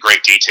 obviously, in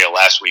great detail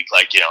last week,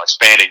 like,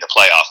 expanding the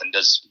playoff. And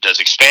does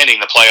expanding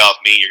the playoff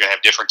mean you're going to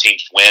have different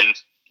teams win?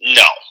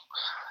 No.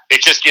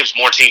 It just gives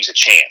more teams a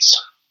chance.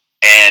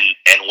 And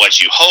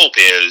what you hope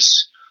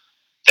is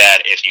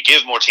that if you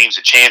give more teams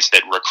a chance,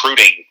 that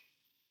recruiting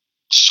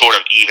sort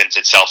of evens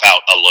itself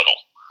out a little.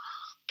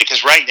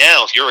 Because right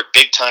now, if you're a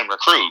big-time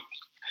recruit,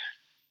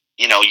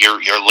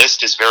 your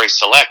list is very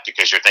select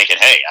because you're thinking,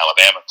 hey,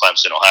 Alabama,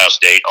 Clemson, Ohio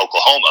State,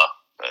 Oklahoma,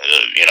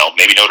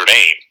 maybe Notre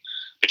Dame.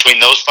 Between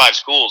those 5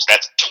 schools,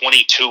 that's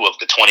 22 of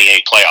the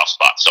 28 playoff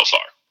spots so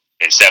far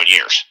in 7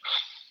 years.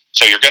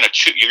 So you're gonna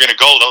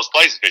go those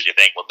places because you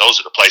think, well, those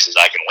are the places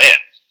I can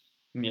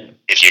win. Yeah.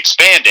 If you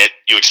expand it,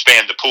 you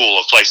expand the pool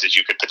of places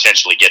you could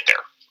potentially get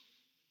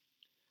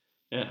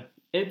there. Yeah,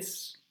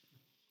 it's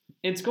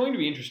going to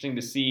be interesting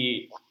to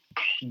see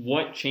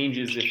what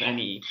changes, if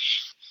any,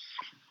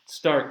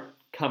 start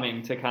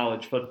coming to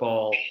college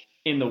football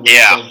in the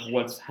wake of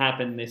what's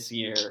happened this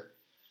year.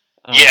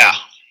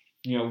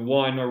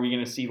 One, are we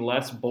going to see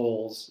less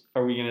bowls?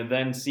 Are we going to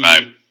then see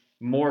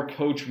more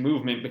coach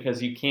movement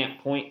because you can't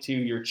point to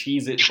your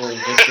Cheez-It Bowl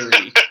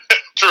victory?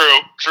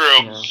 True.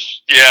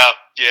 Yeah.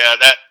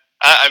 That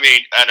I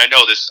mean, and I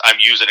know this. I'm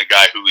using a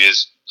guy who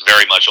is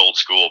very much old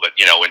school, but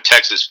when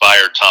Texas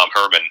fired Tom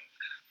Herman,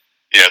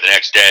 the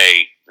next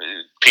day,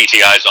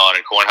 PTI's on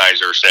and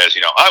Kornheiser says,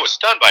 I was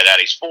stunned by that.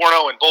 He's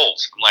 4-0 in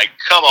bowls. I'm like,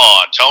 come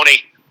on,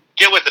 Tony,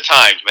 get with the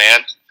times,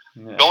 man.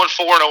 Yeah. Going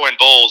 4-0 in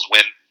bowls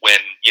when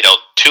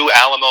 2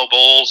 Alamo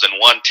Bowls and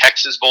 1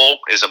 Texas Bowl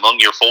is among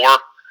your 4,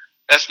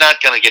 that's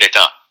not going to get it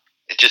done.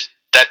 It just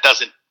that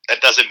doesn't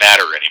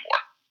matter anymore.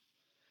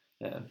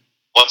 Yeah.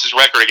 What's his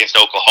record against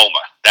Oklahoma?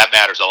 That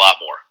matters a lot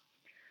more.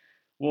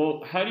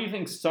 Well, how do you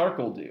think Sark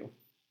will do?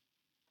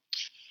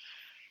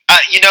 I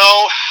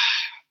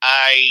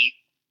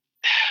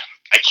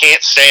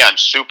can't say I'm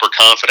super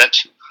confident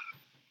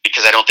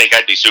because I don't think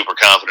I'd be super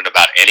confident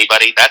about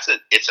anybody.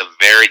 It's a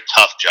very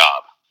tough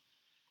job,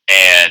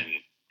 and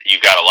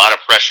you've got a lot of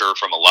pressure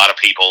from a lot of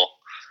people,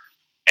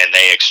 and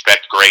they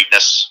expect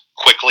greatness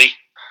quickly.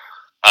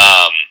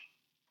 I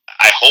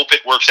hope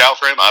it works out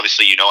for him.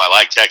 Obviously, I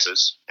like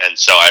Texas, and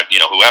so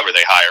whoever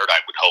they hired, I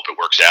would hope it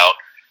works out.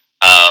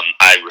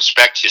 I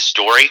respect his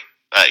story.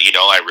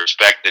 I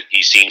respect that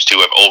he seems to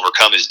have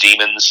overcome his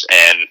demons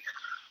and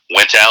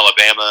went to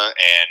Alabama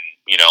and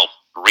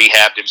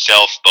rehabbed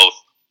himself both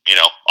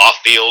off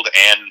field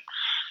and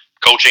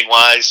coaching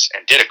wise,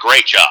 and did a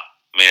great job.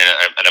 I mean,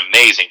 an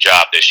amazing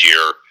job this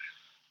year.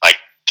 Like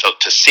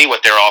to see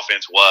what their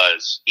offense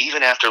was,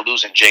 even after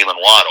losing Jalen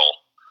Waddle,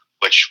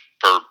 which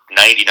for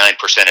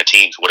 99% of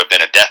teams would have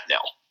been a death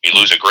knell. You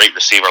lose a great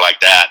receiver like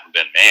that, and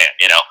then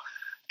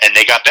and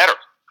they got better.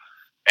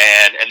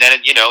 And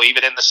then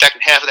even in the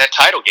second half of that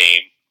title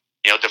game,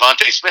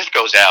 Devontae Smith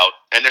goes out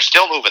and they're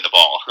still moving the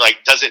ball.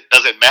 Like, does it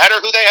matter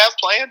who they have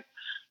playing?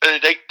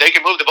 They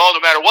can move the ball no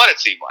matter what, it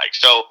seemed like.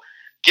 So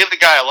give the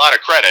guy a lot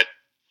of credit.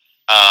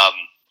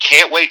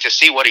 Can't wait to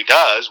see what he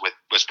does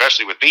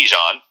especially with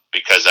Bijan,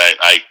 because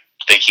I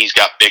think he's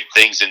got big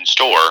things in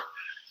store.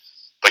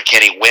 But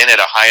can he win at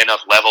a high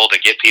enough level to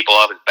get people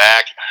off his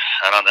back?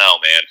 I don't know,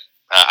 man.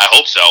 I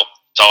hope so.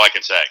 That's all I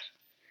can say.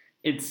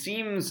 It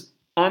seems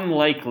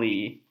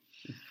unlikely,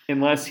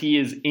 unless he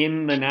is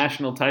in the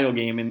national title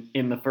game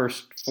in the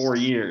first 4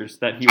 years,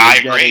 that he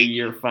would get a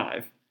year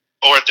 5.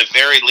 Or at the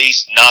very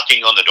least,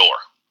 knocking on the door.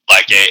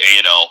 Like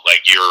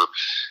you're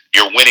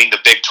winning the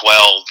Big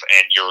 12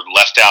 and you're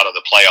left out of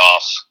the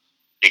playoffs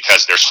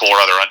because there's 4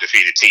 other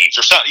undefeated teams,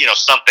 or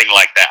something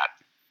like that.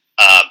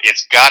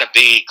 It's got to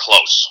be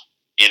close,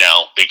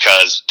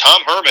 because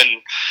Tom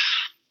Herman,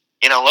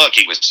 look,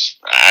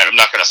 I'm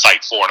not going to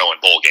cite 4-0 in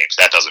bowl games.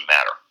 That doesn't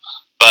matter.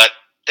 But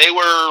they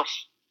were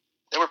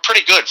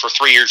pretty good for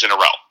 3 years in a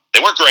row.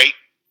 They weren't great.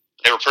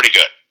 They were pretty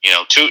good.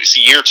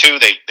 Year 2,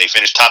 they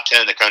finished top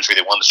 10 in the country.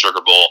 They won the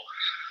Sugar Bowl.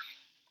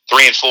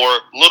 3 and 4,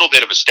 a little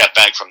bit of a step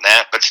back from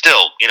that, but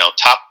still,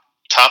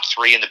 top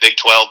 3 in the Big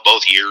 12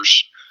 both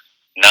years.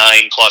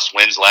 9+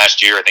 wins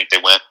last year. I think they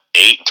went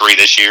 8-3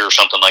 this year or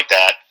something like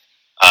that.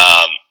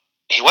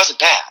 He wasn't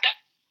bad,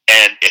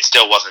 and it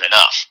still wasn't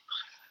enough.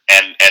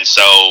 And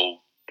so,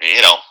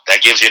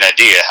 that gives you an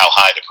idea how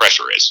high the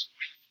pressure is.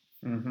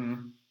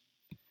 Mm-hmm.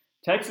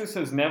 Texas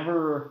has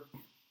never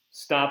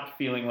stopped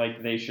feeling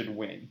like they should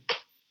win.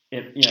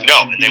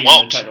 No, and they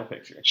won't. The title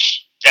picture.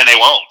 And they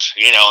won't.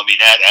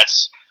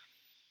 That's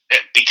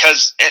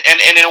because,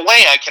 and in a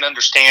way, I can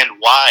understand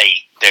why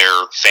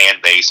their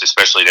fan base,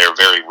 especially their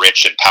very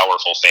rich and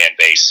powerful fan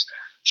base,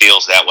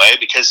 feels that way.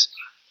 Because,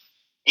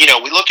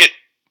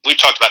 we've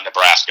talked about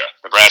Nebraska.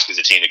 Nebraska is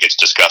a team that gets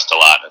discussed a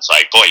lot. And it's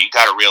like, boy, you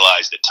got to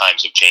realize that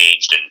times have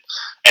changed,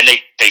 and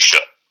they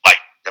should. Like,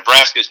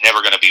 Nebraska is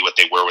never going to be what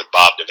they were with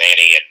Bob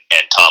Devaney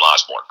and Tom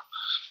Osborne.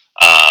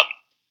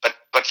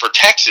 But for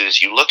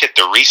Texas, you look at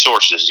the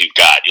resources you've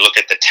got. You look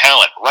at the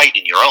talent right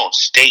in your own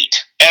state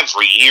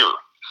every year,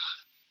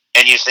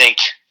 and you think,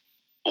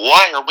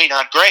 why are we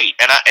not great?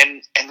 And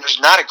there's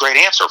not a great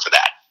answer for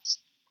that.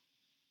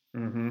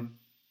 Mm-hmm.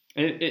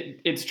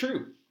 It's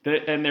true.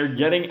 And they're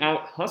getting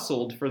out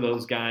hustled for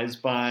those guys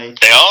by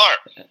LSU,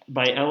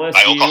 by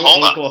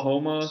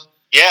Oklahoma.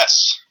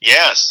 Yes.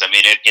 I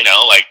mean, you're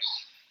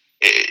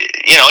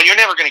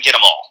never going to get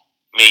them all.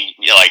 I mean,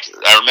 I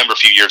remember a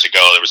few years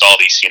ago, there was all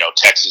these,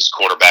 Texas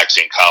quarterbacks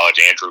in college,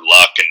 Andrew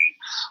Luck and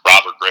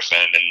Robert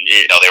Griffin, and,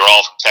 they were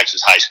all from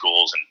Texas high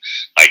schools. And,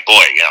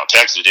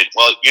 Texas did,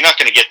 well, you're not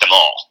going to get them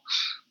all,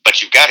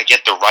 but you've got to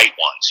get the right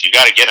ones. You've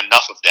got to get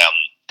enough of them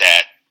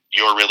that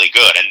you're really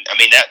good. And, I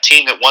mean, that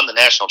team that won the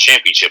national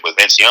championship with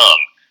Vince Young,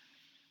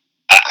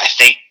 I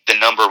think the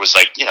number was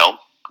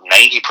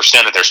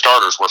 90% of their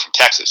starters were from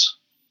Texas,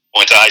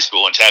 went to high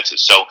school in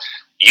Texas. So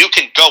you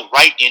can go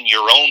right in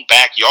your own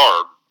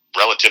backyard,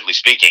 relatively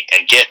speaking,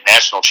 and get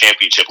national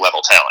championship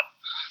level talent.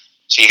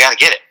 So you got to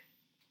get it.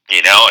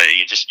 You got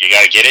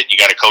to get it. You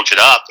got to coach it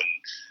up,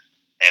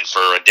 and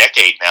for a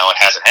decade now, it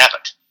hasn't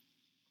happened.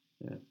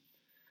 Yeah.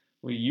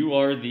 Well, you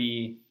are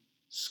the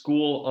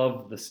school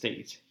of the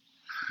state.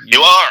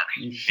 You are.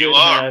 You should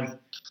have,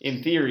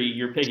 in theory,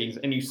 your pickings,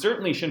 and you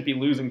certainly shouldn't be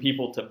losing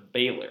people to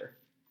Baylor.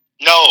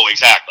 No,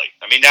 exactly.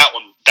 I mean, that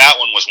one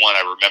was one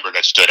I remember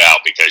that stood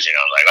out because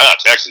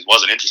Texas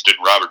wasn't interested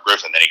in Robert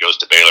Griffin. Then he goes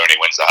to Baylor and he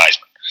wins the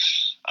Heisman.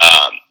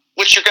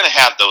 Which you're going to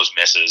have those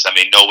misses. I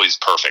mean, nobody's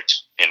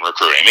perfect in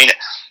recruiting. I mean,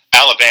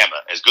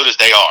 Alabama, as good as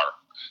they are,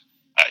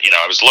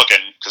 I was looking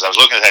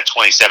at that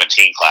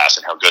 2017 class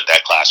and how good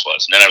that class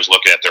was, and then I was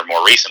looking at their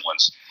more recent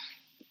ones.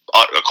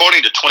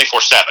 According to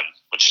 24/7,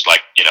 which is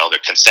the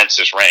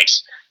consensus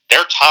ranks,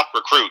 their top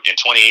recruit in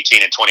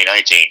 2018 and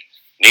 2019,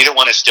 neither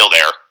one is still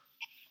there,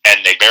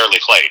 and they barely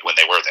played when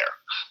they were there.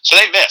 So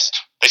they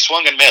missed. They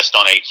swung and missed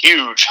on a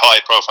huge high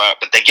profile,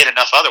 but they get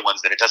enough other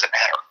ones that it doesn't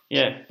matter.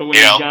 Yeah, but when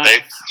you got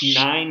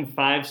 9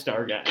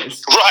 5-star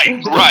guys.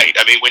 Right.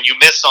 I mean, when you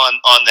miss on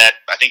that,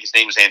 I think his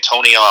name was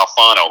Antonio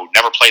Alfano, who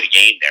never played a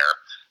game there.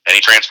 Then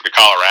he transferred to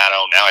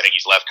Colorado. Now I think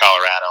he's left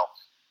Colorado.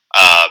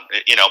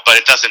 But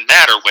it doesn't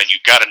matter when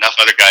you've got enough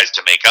other guys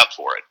to make up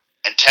for it.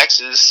 And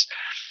Texas,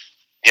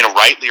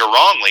 rightly or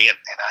wrongly, and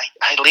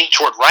I lean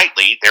toward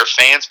rightly, their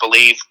fans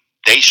believe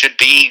they should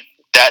be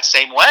that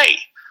same way.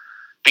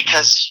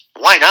 Because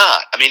why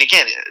not? I mean,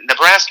 again,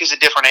 Nebraska's a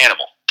different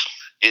animal.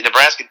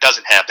 Nebraska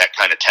doesn't have that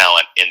kind of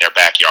talent in their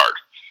backyard.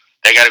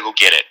 They got to go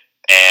get it.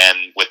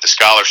 And with the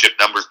scholarship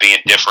numbers being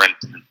different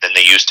than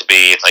they used to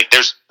be, it's like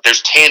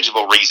there's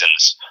tangible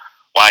reasons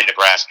why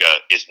Nebraska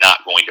is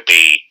not going to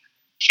be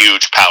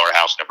huge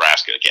powerhouse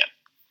Nebraska again.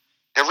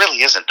 There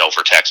really isn't, though,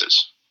 for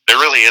Texas. There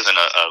really isn't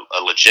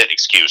a legit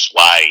excuse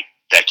why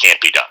that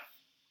can't be done.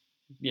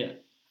 Yeah,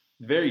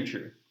 very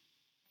true.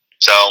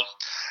 So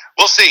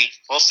we'll see,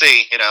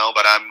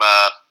 but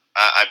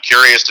I'm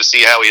curious to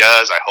see how he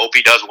does. I hope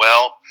he does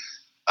well.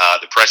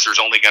 The pressure's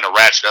only going to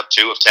ratchet up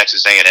too if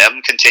Texas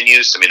A&M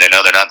continues. I mean, I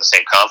know they're not in the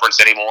same conference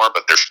anymore,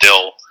 but they're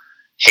still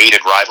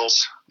hated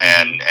rivals,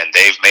 and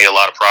they've made a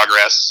lot of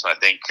progress. I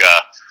think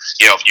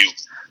if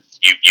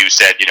you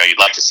said you'd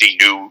like to see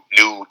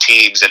new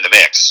teams in the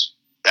mix.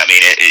 I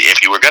mean,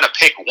 if you were going to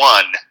pick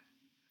one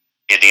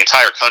in the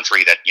entire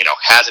country that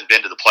hasn't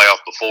been to the playoff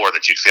before,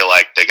 that you'd feel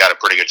like they got a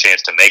pretty good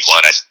chance to make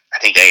one, I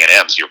think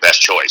A&M's your best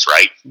choice,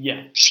 right?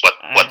 Yeah. Just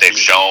what they've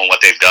shown,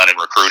 what they've done in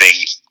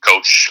recruiting,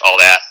 coach, all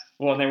that.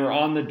 Well, they were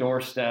on the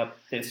doorstep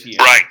this year.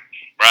 Right.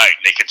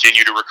 They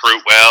continue to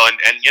recruit well, and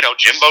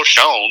Jimbo's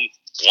shown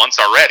once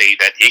already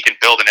that he can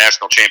build a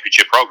national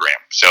championship program.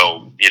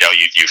 So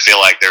you feel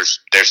like there's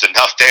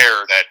enough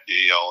there that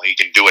he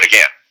can do it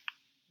again.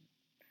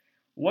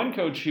 One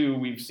coach who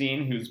we've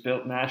seen who's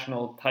built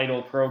national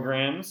title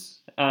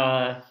programs,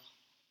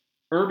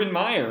 Urban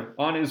Meyer,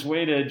 on his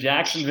way to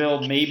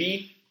Jacksonville,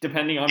 maybe,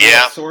 depending on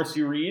what source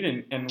you read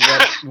and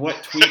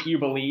what tweet you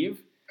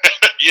believe.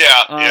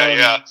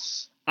 Yeah.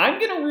 I'm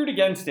going to root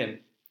against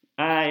him.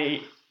 I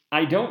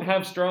don't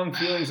have strong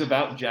feelings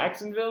about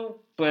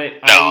Jacksonville, but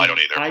I don't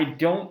either. I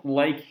don't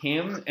like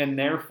him, and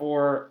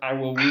therefore I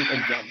will root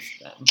against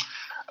them.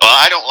 Well,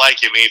 I don't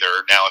like him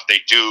either. Now, if they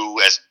do,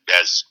 as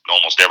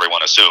almost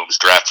everyone assumes,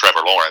 draft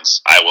Trevor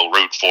Lawrence, I will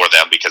root for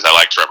them because I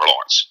like Trevor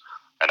Lawrence,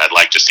 and I'd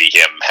like to see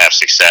him have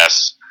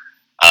success.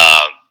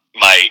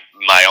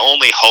 My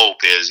only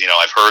hope is,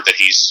 I've heard that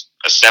he's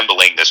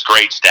assembling this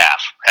great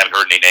staff. Haven't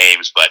heard any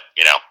names, but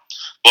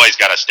boy, he's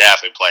got a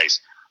staff in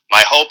place.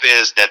 My hope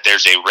is that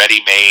there's a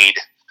ready-made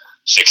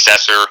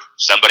successor,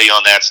 somebody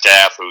on that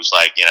staff who's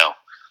like,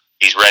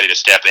 he's ready to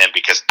step in,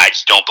 because I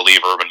just don't believe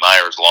Urban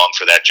Meyer is long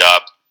for that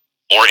job.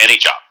 Or any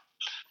job.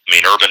 I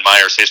mean, Urban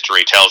Meyer's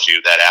history tells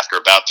you that after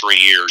about 3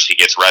 years, he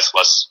gets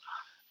restless,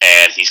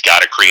 and he's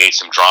got to create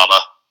some drama,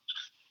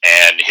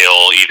 and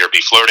he'll either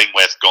be flirting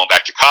with going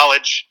back to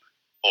college,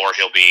 or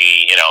he'll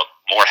be,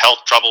 more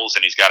health troubles,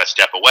 and he's got to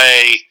step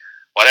away.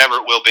 Whatever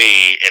it will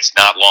be, it's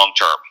not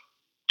long-term,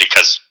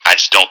 because I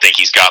just don't think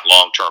he's got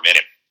long-term in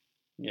him.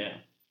 Yeah.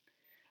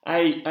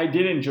 I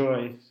did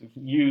enjoy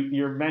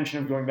your mention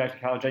of going back to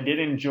college. I did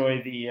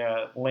enjoy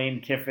the Lane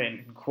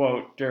Kiffin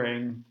quote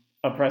during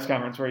a press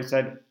conference where he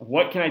said,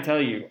 "What can I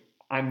tell you?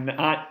 I'm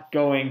not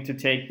going to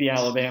take the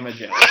Alabama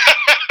job."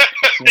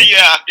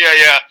 Yeah.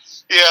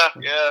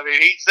 I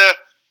mean, he's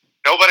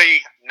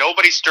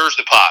nobody stirs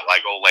the pot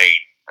like old Lane,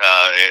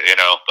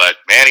 But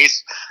man,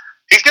 he's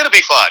going to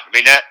be fun. I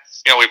mean, that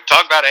we've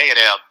talked about A&M,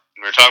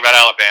 we're talking about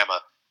Alabama.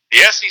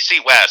 The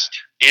SEC West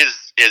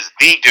is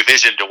the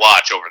division to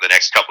watch over the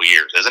next couple of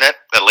years, isn't it?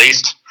 At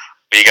least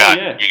you got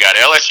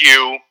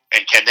LSU,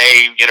 and can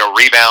they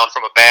rebound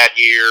from a bad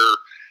year?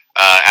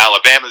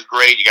 Alabama's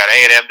great. You got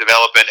A&M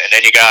developing, and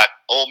then you got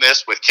Ole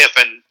Miss with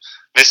Kiffin,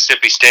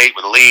 Mississippi State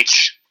with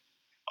Leach,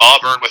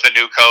 Auburn with a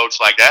new coach.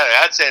 Like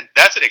that's an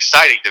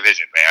exciting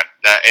division,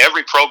 man.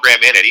 Every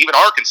program in it, even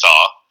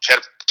Arkansas, which had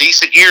a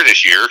decent year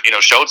this year,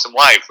 showed some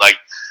life. Like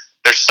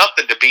there's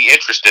something to be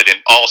interested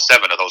in all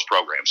 7 of those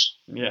programs.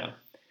 Yeah,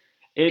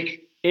 it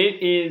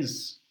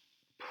is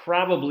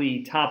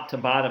probably top to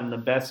bottom the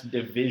best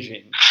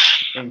division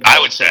in college I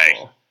would say.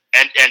 football.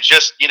 And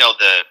just,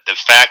 the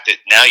fact that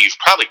now you've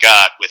probably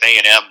got, with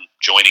A&M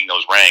joining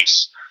those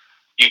ranks,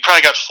 you've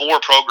probably got 4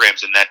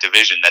 programs in that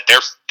division that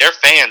their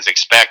fans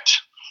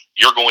expect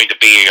you're going to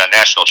be a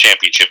national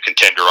championship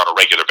contender on a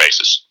regular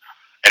basis.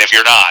 And if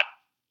you're not,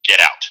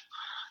 get out.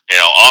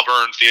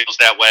 Auburn feels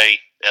that way.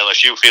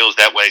 LSU feels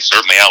that way.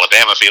 Certainly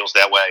Alabama feels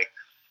that way.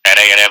 And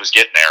A&M is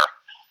getting there.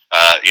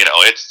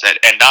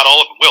 And not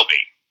all of them will be.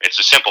 It's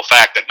a simple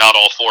fact that not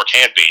all 4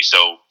 can be.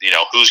 So,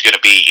 who's going to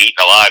be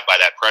eaten alive by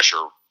that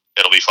pressure?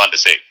 It'll be fun to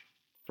see.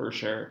 For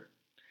sure.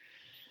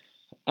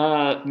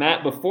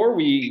 Matt, before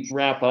we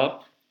wrap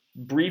up,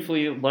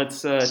 briefly,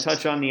 let's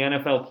touch on the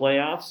NFL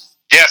playoffs.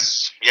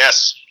 Yes.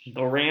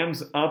 The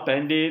Rams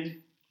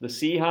upended the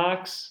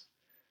Seahawks.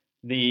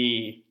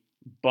 The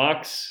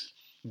Bucks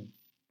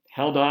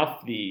held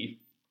off the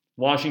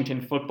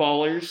Washington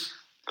footballers.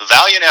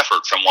 valiant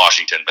effort from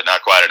Washington, but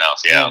not quite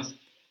enough. Yeah.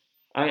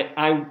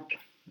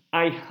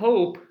 I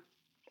hope,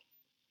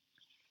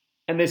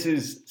 and this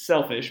is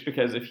selfish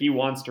because if he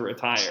wants to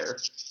retire,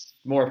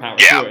 more power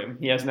to him.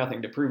 He has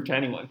nothing to prove to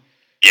anyone.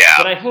 Yeah.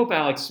 But I hope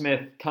Alex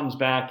Smith comes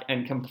back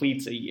and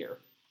completes a year.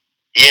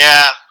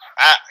 Yeah.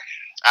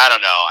 I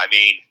don't know. I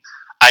mean,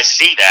 I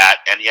see that,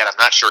 and yet I'm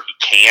not sure he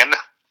can.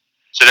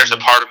 So there's a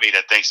part of me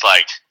that thinks,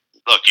 like,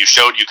 look, you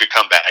showed you could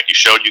come back. You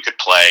showed you could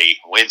play,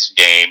 win some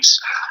games,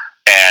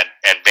 and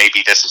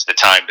maybe this is the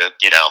time to,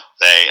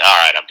 say, all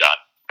right, I'm done.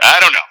 I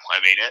don't know. I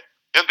mean,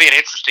 it'll be an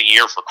interesting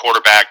year for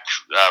quarterback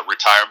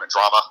retirement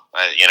drama.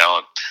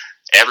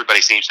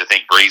 Everybody seems to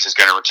think Breeze is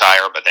going to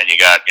retire, but then you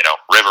got,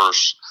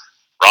 Rivers,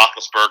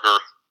 Roethlisberger,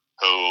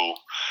 who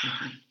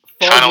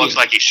kind of looks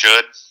like he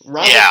should.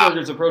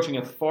 Roethlisberger's approaching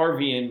a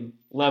Favrean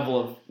level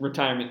of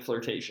retirement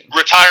flirtation.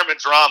 Retirement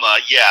drama,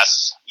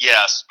 yes,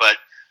 but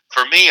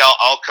for me,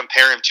 I'll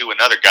compare him to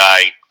another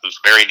guy who's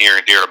very near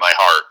and dear to my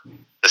heart.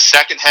 The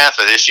second half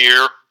of this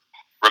year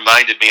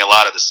reminded me a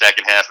lot of the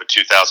second half of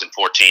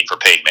 2014 for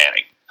Peyton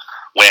Manning,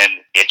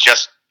 when it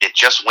just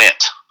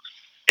went.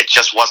 It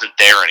just wasn't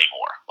there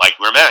anymore. Like,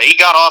 remember, he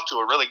got off to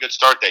a really good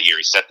start that year.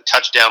 He set the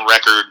touchdown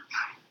record,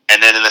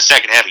 and then in the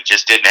second half, he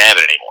just didn't have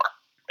it anymore.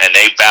 And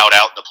they bowed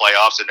out in the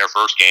playoffs in their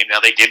first game. Now,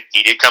 he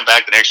did come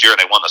back the next year, and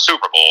they won the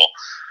Super Bowl,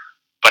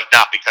 but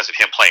not because of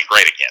him playing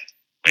great again.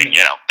 I mean,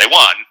 they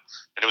won,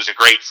 and it was a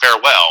great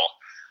farewell,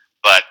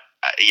 but,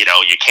 you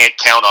can't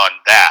count on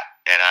that.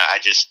 And I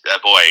just,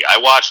 I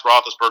watched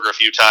Roethlisberger a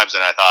few times,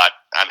 and I thought,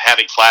 I'm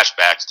having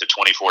flashbacks to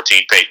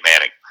 2014 Peyton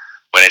Manning,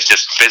 when it's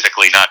just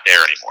physically not there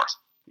anymore.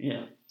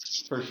 Yeah,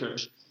 for sure.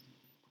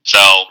 So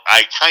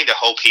I kind of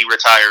hope he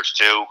retires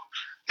too.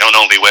 Don't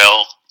know if he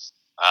will,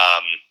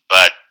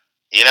 but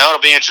it'll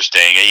be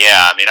interesting.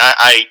 Yeah, I mean,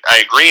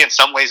 I agree in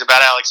some ways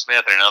about Alex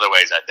Smith, and in other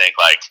ways, I think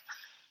like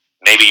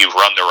maybe you've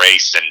run the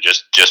race and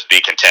just be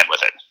content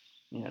with it.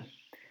 Yeah.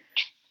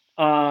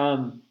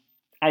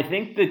 I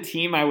think the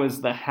team I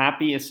was the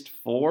happiest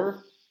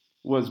for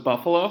was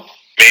Buffalo.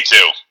 Me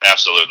too,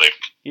 absolutely.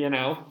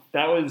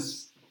 That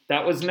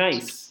was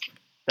nice.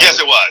 Yes,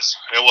 it was.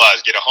 It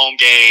was. Get a home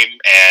game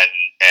and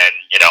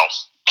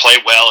play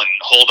well and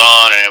hold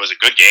on, and it was a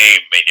good game.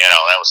 I mean,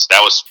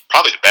 that was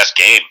probably the best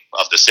game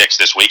of the 6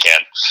 this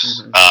weekend.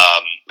 Mm-hmm.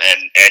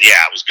 And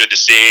yeah, it was good to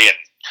see. And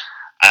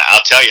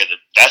I'll tell you,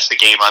 that's the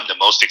game I'm the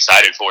most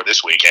excited for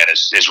this weekend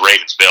is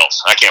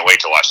Ravens-Bills. I can't wait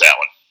to watch that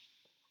one.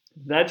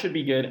 That should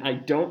be good. I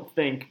don't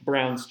think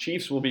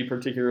Browns-Chiefs will be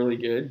particularly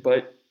good,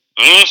 but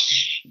I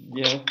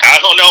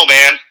don't know,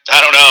 man.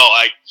 I don't know.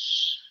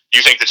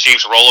 You think the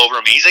Chiefs roll over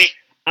them easy?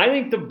 I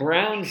think the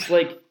Browns,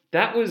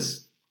 that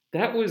was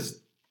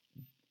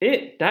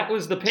it. That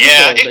was the pinnacle.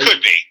 Yeah, it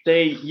could be.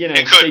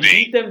 They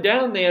beat them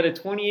down. They had a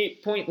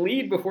 28-point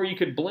lead before you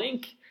could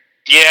blink.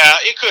 Yeah,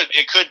 it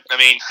could. I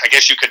mean, I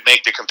guess you could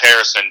make the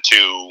comparison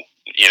to,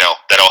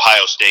 that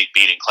Ohio State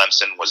beating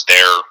Clemson was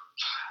their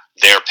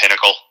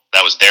pinnacle.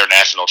 That was their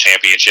national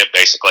championship,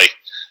 basically.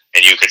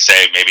 And you could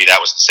say maybe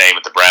that was the same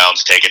with the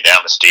Browns taking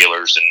down the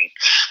Steelers.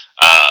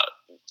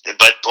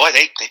 But boy,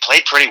 they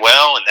played pretty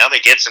well, and now they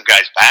get some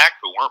guys back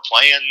who weren't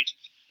playing.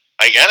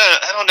 I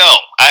don't know.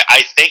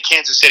 I think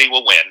Kansas City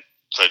will win.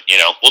 So,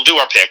 we'll do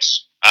our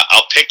picks.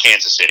 I'll pick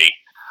Kansas City.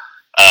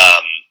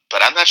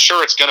 But I'm not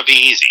sure it's going to be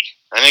easy.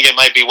 I think it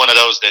might be one of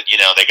those that,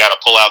 they got to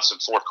pull out some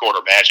fourth quarter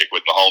magic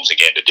with Mahomes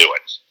again to do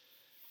it.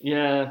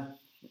 Yeah.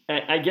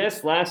 I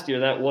guess last year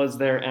that was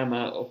their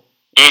MO.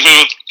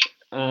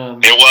 Mm-hmm.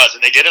 It was,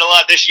 and they did it a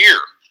lot this year.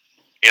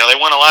 They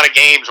won a lot of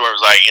games where it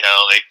was like,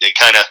 they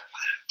kind of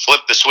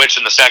flipped the switch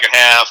in the second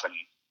half, and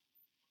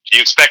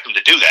you expect them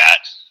to do that.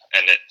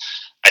 And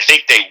I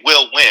think they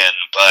will win,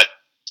 but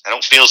I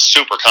don't feel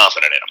super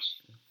confident in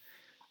them.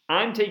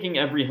 I'm taking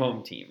every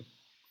home team.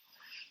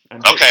 I'm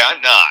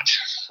not.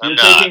 You're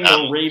taking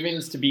the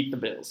Ravens to beat the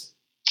Bills.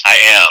 I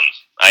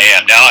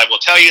am. Now, I will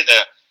tell you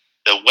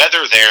the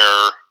weather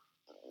there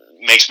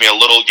gives me a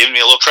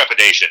little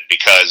trepidation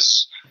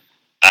because,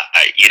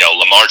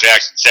 Lamar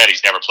Jackson said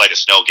he's never played a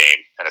snow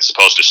game, and it's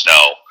supposed to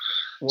snow.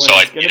 Well, so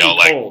it's going to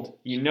be cold.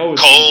 It's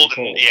cold.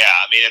 Cold. Yeah,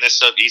 I mean, and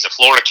he's a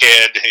Florida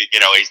kid.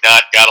 He's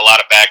not got a lot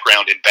of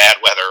background in bad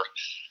weather.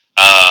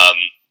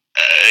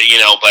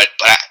 But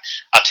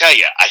I'll tell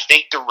you, I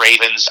think the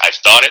Ravens. I've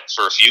thought it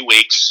for a few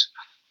weeks.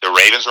 The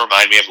Ravens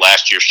remind me of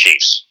last year's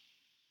Chiefs.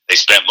 They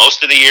spent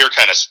most of the year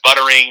kind of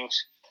sputtering.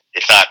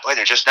 They thought, boy,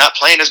 they're just not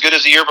playing as good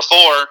as the year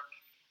before.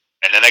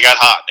 And then they got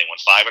hot. They won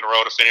 5 in a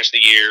row to finish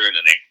the year, and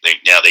then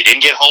they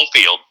didn't get home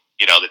field.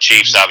 The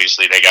Chiefs,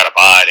 obviously, they got a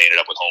bye. They ended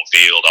up with home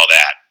field, all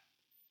that.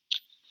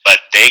 But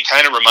they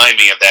kind of remind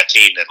me of that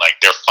team that,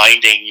 they're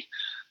finding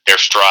their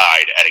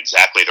stride at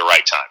exactly the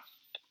right time.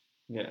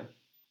 Yeah.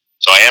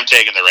 So I am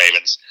taking the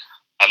Ravens.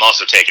 I'm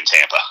also taking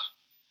Tampa.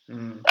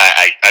 Mm.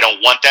 I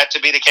don't want that to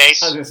be the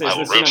case. I was going to say, I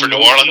will root for New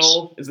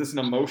Orleans. Is this an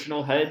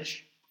emotional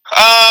hedge?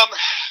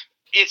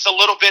 It's a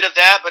little bit of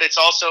that, but it's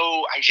also,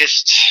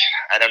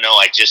 I don't know.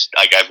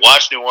 I've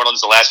watched New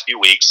Orleans the last few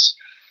weeks,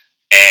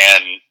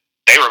 and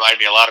they remind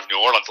me a lot of New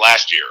Orleans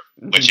last year,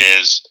 which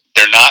is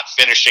they're not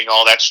finishing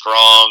all that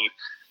strong.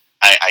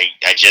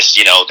 I just,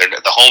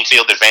 the home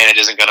field advantage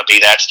isn't going to be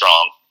that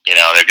strong.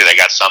 They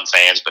got some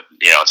fans, but,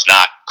 it's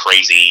not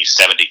crazy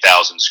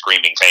 70,000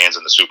 screaming fans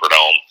in the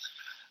Superdome.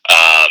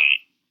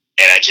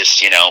 And I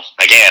just,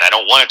 again, I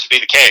don't want it to be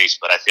the case,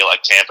 but I feel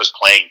like Tampa's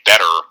playing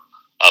better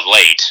of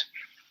late.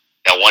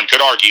 Now, one could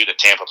argue that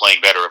Tampa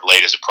playing better of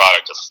late is a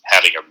product of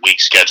having a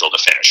weak schedule to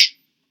finish,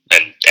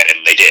 and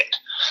they did.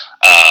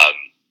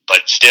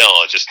 But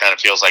still, it just kind of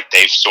feels like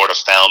they've sort of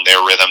found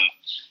their rhythm,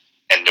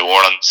 and New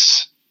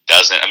Orleans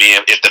doesn't. I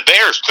mean, if the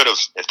Bears could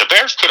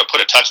have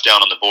put a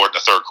touchdown on the board in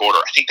the third quarter,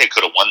 I think they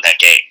could have won that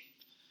game.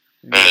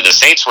 Mm-hmm. The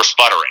Saints were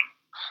sputtering,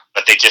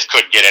 but they just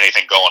couldn't get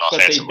anything going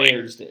offensively. But the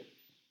Bears did.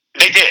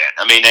 They did.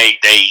 I mean, they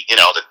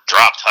the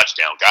drop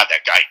touchdown. God,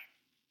 that guy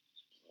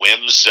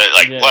Wims,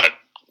 what a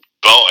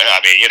bow. I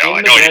mean,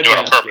 I know he didn't do it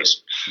on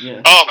purpose.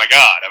 Yeah. Oh my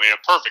God! I mean, a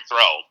perfect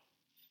throw.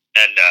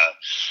 And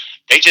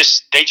they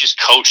just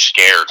coach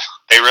scared.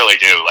 They really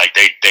do. Like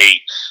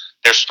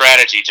their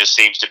strategy just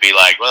seems to be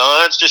like, well,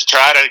 let's just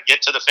try to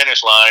get to the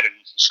finish line and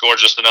score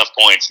just enough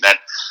points, and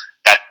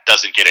that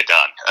doesn't get it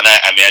done. And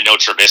I know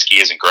Trubisky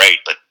isn't great,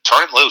 but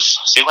turn him loose,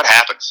 see what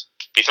happens.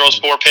 If he throws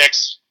 4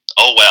 picks,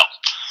 oh well.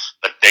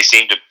 But they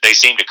seem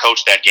to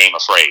coach that game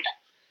afraid.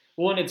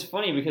 Well, and it's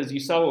funny because you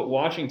saw what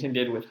Washington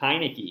did with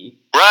Heineke.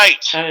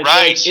 Right, and it's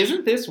right. Like,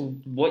 isn't this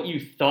what you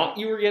thought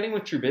you were getting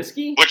with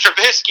Trubisky? With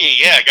Trubisky,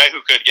 yeah, a guy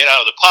who could get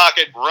out of the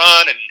pocket,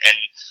 run, and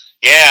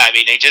yeah, I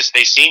mean,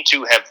 they seem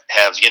to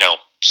have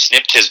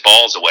snipped his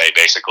balls away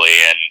basically,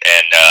 and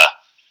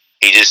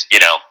he just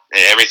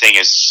everything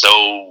is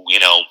so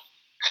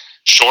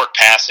short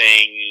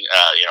passing,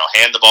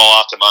 hand the ball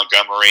off to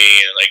Montgomery,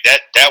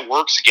 like that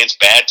works against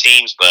bad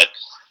teams, but.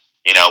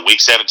 Week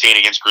 17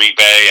 against Green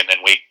Bay and then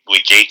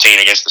week 18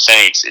 against the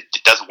Saints, it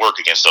doesn't work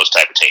against those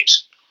type of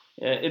teams.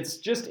 Yeah, it's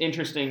just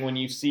interesting when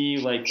you see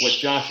like what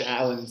Josh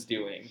Allen's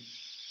doing.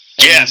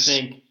 And yes. You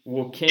think,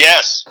 well,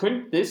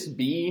 couldn't this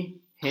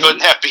be him? Couldn't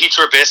that be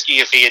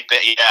Trubisky if he had been?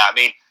 Yeah, I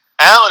mean,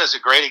 Allen is a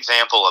great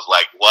example of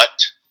like what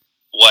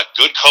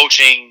good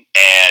coaching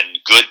and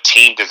good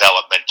team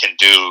development can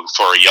do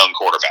for a young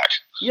quarterback.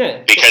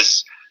 Yeah.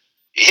 Because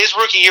his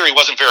rookie year, he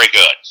wasn't very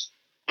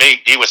good.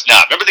 He was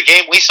not. Remember the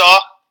game we saw?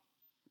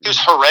 He was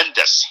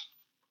horrendous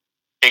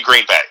in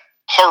Green Bay.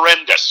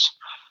 Horrendous.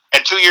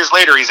 And 2 years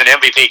later, he's an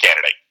MVP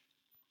candidate.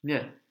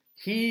 Yeah.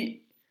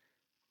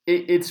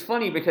 It's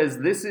funny because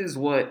this is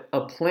what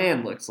a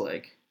plan looks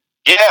like.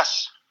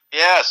 Yes.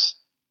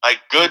 Like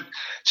good,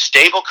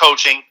 stable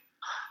coaching,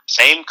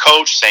 same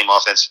coach, same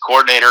offensive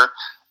coordinator.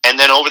 And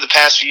then over the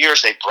past few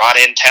years, they brought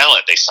in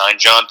talent. They signed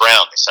John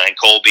Brown. They signed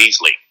Cole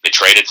Beasley. They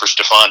traded for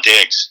Stephon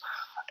Diggs.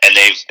 And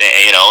they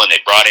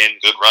brought in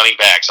good running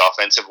backs,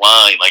 offensive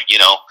line. Like,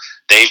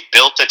 they've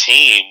built a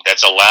team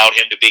that's allowed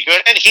him to be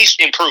good. And he's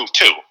improved,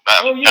 too.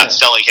 Not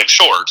selling him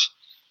short.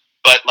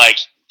 But, like,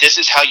 this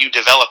is how you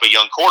develop a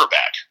young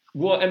quarterback.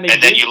 Well, and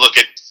then you look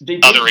at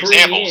other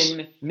examples. They didn't bring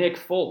in Nick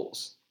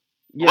Foles.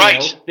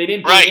 Right. They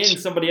didn't bring in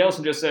somebody else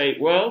and just say,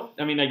 well,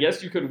 I mean, I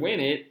guess you could win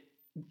it.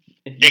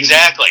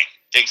 Exactly.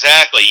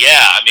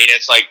 Yeah. I mean,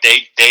 it's like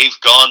they've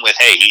gone with,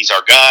 hey, he's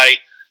our guy.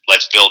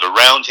 Let's build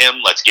around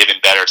him. Let's give him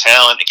better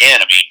talent.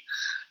 Again, I mean,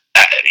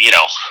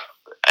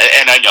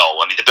 and I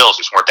know, the Bills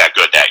just weren't that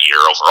good that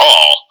year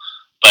overall.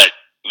 But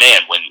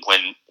man,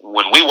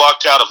 when we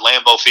walked out of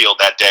Lambeau Field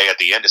that day at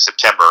the end of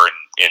September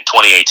in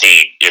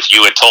 2018, if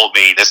you had told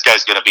me this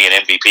guy's going to be an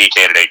MVP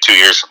candidate 2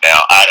 years from now,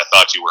 I'd have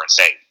thought you were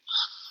insane.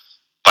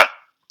 But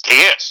he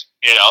is.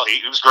 He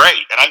was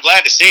great, and I'm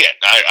glad to see it.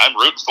 I'm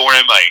rooting for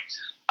him.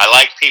 I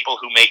like people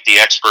who make the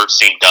experts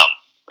seem dumb,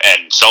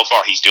 and so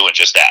far he's doing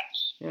just that.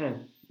 Yeah.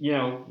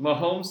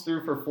 Mahomes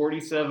threw for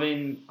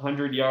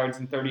 4,700 yards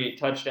and 38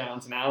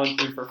 touchdowns, and Allen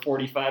threw for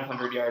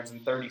 4,500 yards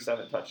and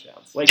 37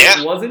 touchdowns.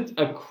 It wasn't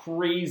a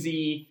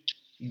crazy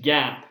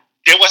gap.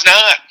 It was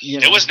not.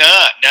 It was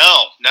not.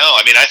 No.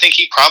 I mean, I think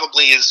he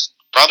probably is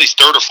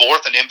third or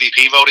fourth in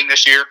MVP voting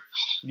this year.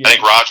 Yeah. I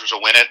think Rodgers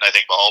will win it, and I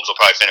think Mahomes will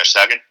probably finish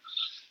second.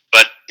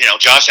 But,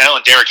 Josh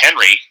Allen, Derrick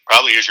Henry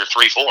probably is your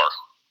 3-4.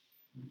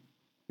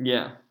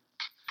 Yeah.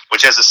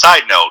 Which, as a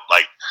side note,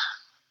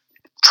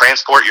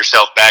 transport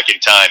yourself back in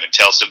time and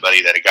tell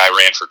somebody that a guy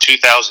ran for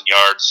 2,000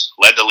 yards,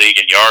 led the league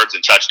in yards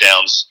and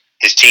touchdowns,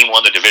 his team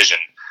won the division,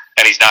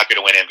 and he's not going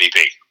to win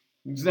MVP.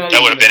 That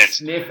would have been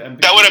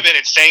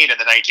insane in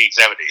the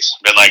 1970s.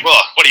 Been like,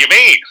 well, what do you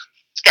mean?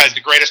 This guy's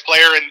the greatest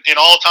player in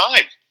all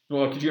time.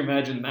 Well, could you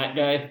imagine that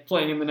guy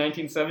playing in the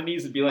 1970s?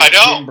 It'd be like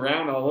Jim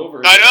Brown all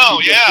over. I know,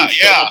 yeah.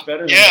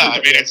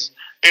 I mean,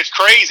 it's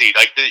crazy.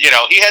 Like,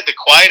 he had the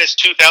quietest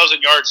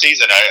 2,000-yard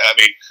season. I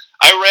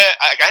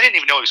didn't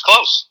even know he was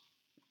close.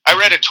 I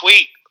read a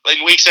tweet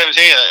in week 17.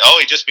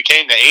 He just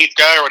became the 8th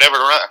guy or whatever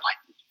to run. I'm like,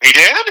 he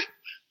did?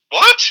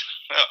 What?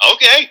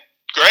 Okay,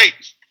 great.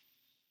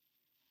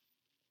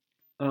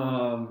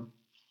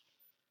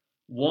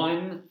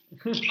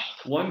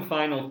 One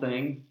final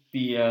thing.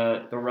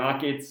 The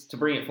Rockets, to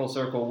bring it full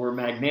circle, were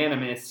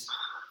magnanimous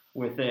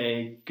with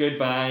a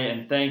goodbye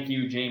and thank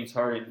you James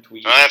Harden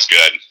tweet. Oh, that's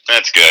good.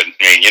 I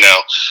mean,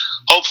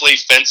 hopefully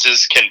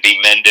fences can be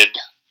mended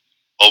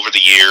over the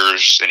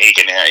years, and he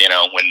can,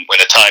 when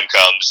the time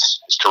comes,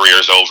 his career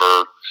is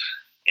over,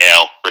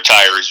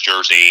 retire his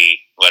jersey,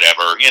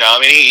 whatever.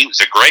 He was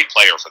a great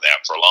player for them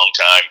for a long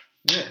time.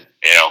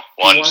 Yeah.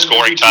 Won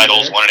scoring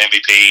titles, won an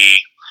MVP.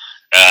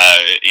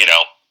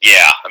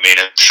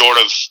 Short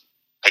of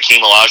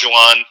Hakeem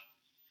Olajuwon,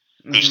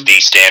 who's the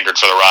standard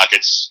for the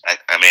Rockets. I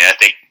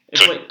think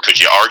could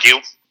you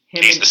argue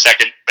he's the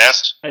second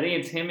best? I think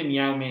it's him and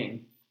Yao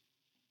Ming.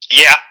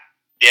 Yeah,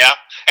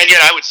 and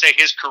yet I would say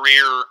his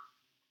career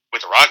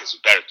with the Rockets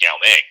was better than Yao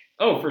Ming.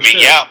 Oh, for sure.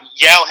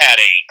 Yao had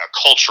a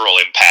cultural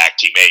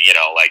impact. He made,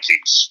 like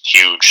he's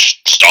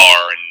huge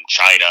star in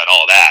China and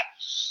all that.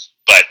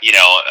 But,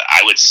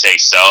 I would say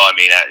so.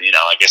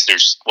 I guess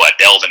there's,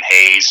 Elvin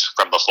Hayes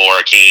from before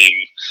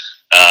Hakeem,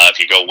 if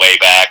you go way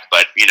back.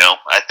 But,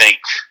 I think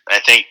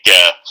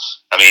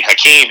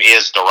Hakeem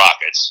is the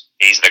Rockets.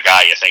 He's the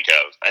guy you think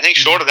of. I think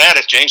short of that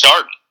is James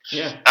Harden.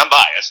 Yeah. I'm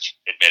biased,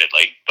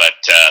 admittedly.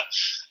 But,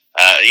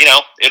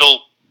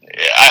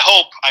 I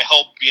hope,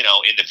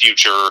 in the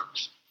future,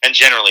 and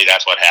generally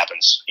that's what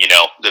happens.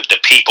 The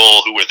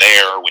people who were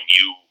there when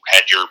you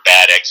had your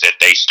bad exit,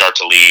 they start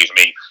to leave.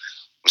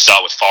 We saw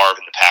it with Favre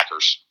and the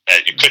Packers.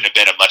 It couldn't have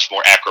been a much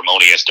more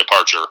acrimonious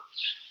departure.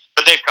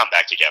 But they've come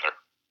back together.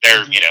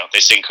 They're, they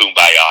sing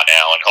Kumbaya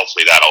now, and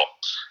hopefully that'll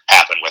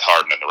happen with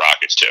Harden and the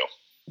Rockets too.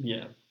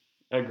 Yeah,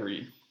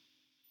 agreed.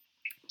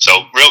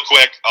 So real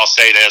quick, I'll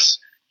say this.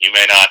 You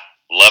may not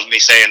love me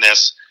saying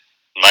this.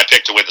 My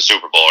pick to win the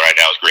Super Bowl right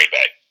now is Green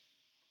Bay.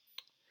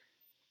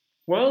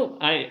 Well,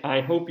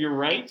 I hope you're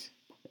right.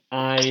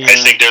 I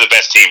think they're the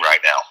best team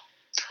right now.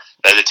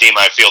 They're the team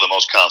I feel the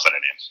most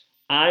confident in.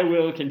 I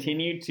will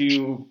continue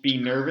to be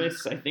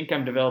nervous. I think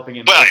I'm developing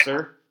an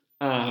ulcer.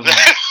 I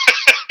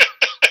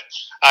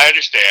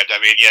understand.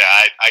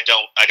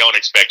 I don't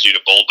expect you to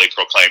boldly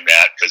proclaim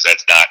that, because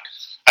that's not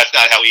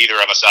how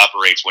either of us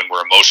operates when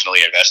we're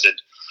emotionally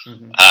invested.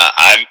 Mm-hmm.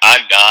 I'm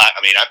not.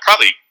 I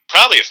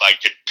probably if I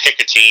could pick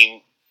a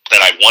team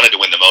that I wanted to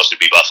win the most,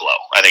 it'd be Buffalo.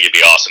 I think it'd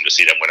be awesome to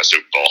see them win a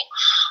Super Bowl.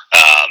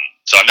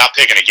 So I'm not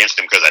picking against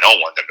them because I don't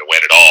want them to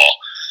win at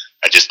all.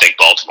 I just think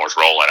Baltimore's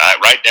rolling.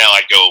 Right now,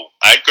 I'd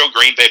go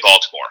Green Bay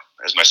Baltimore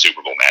as my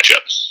Super Bowl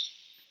matchup.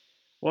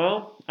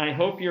 Well, I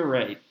hope you're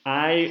right.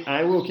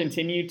 I will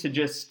continue to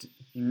just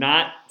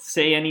not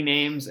say any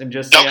names and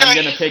just say I'm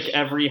going to pick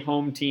every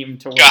home team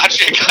to win.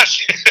 Gotcha.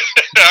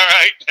 All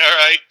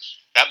right.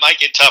 That might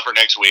get tougher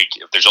next week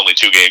if there's only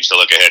 2 games to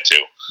look ahead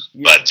to.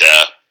 Yeah. But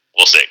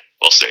we'll see.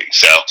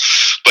 So,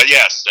 but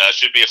yes,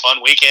 should be a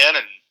fun weekend,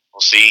 and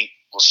we'll see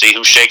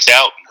who shakes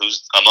out and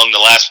who's among the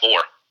last 4.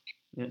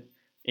 Yeah.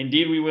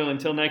 Indeed, we will.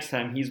 Until next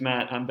time, he's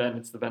Matt. I'm Ben.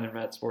 It's the Ben and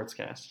Matt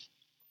Sportscast.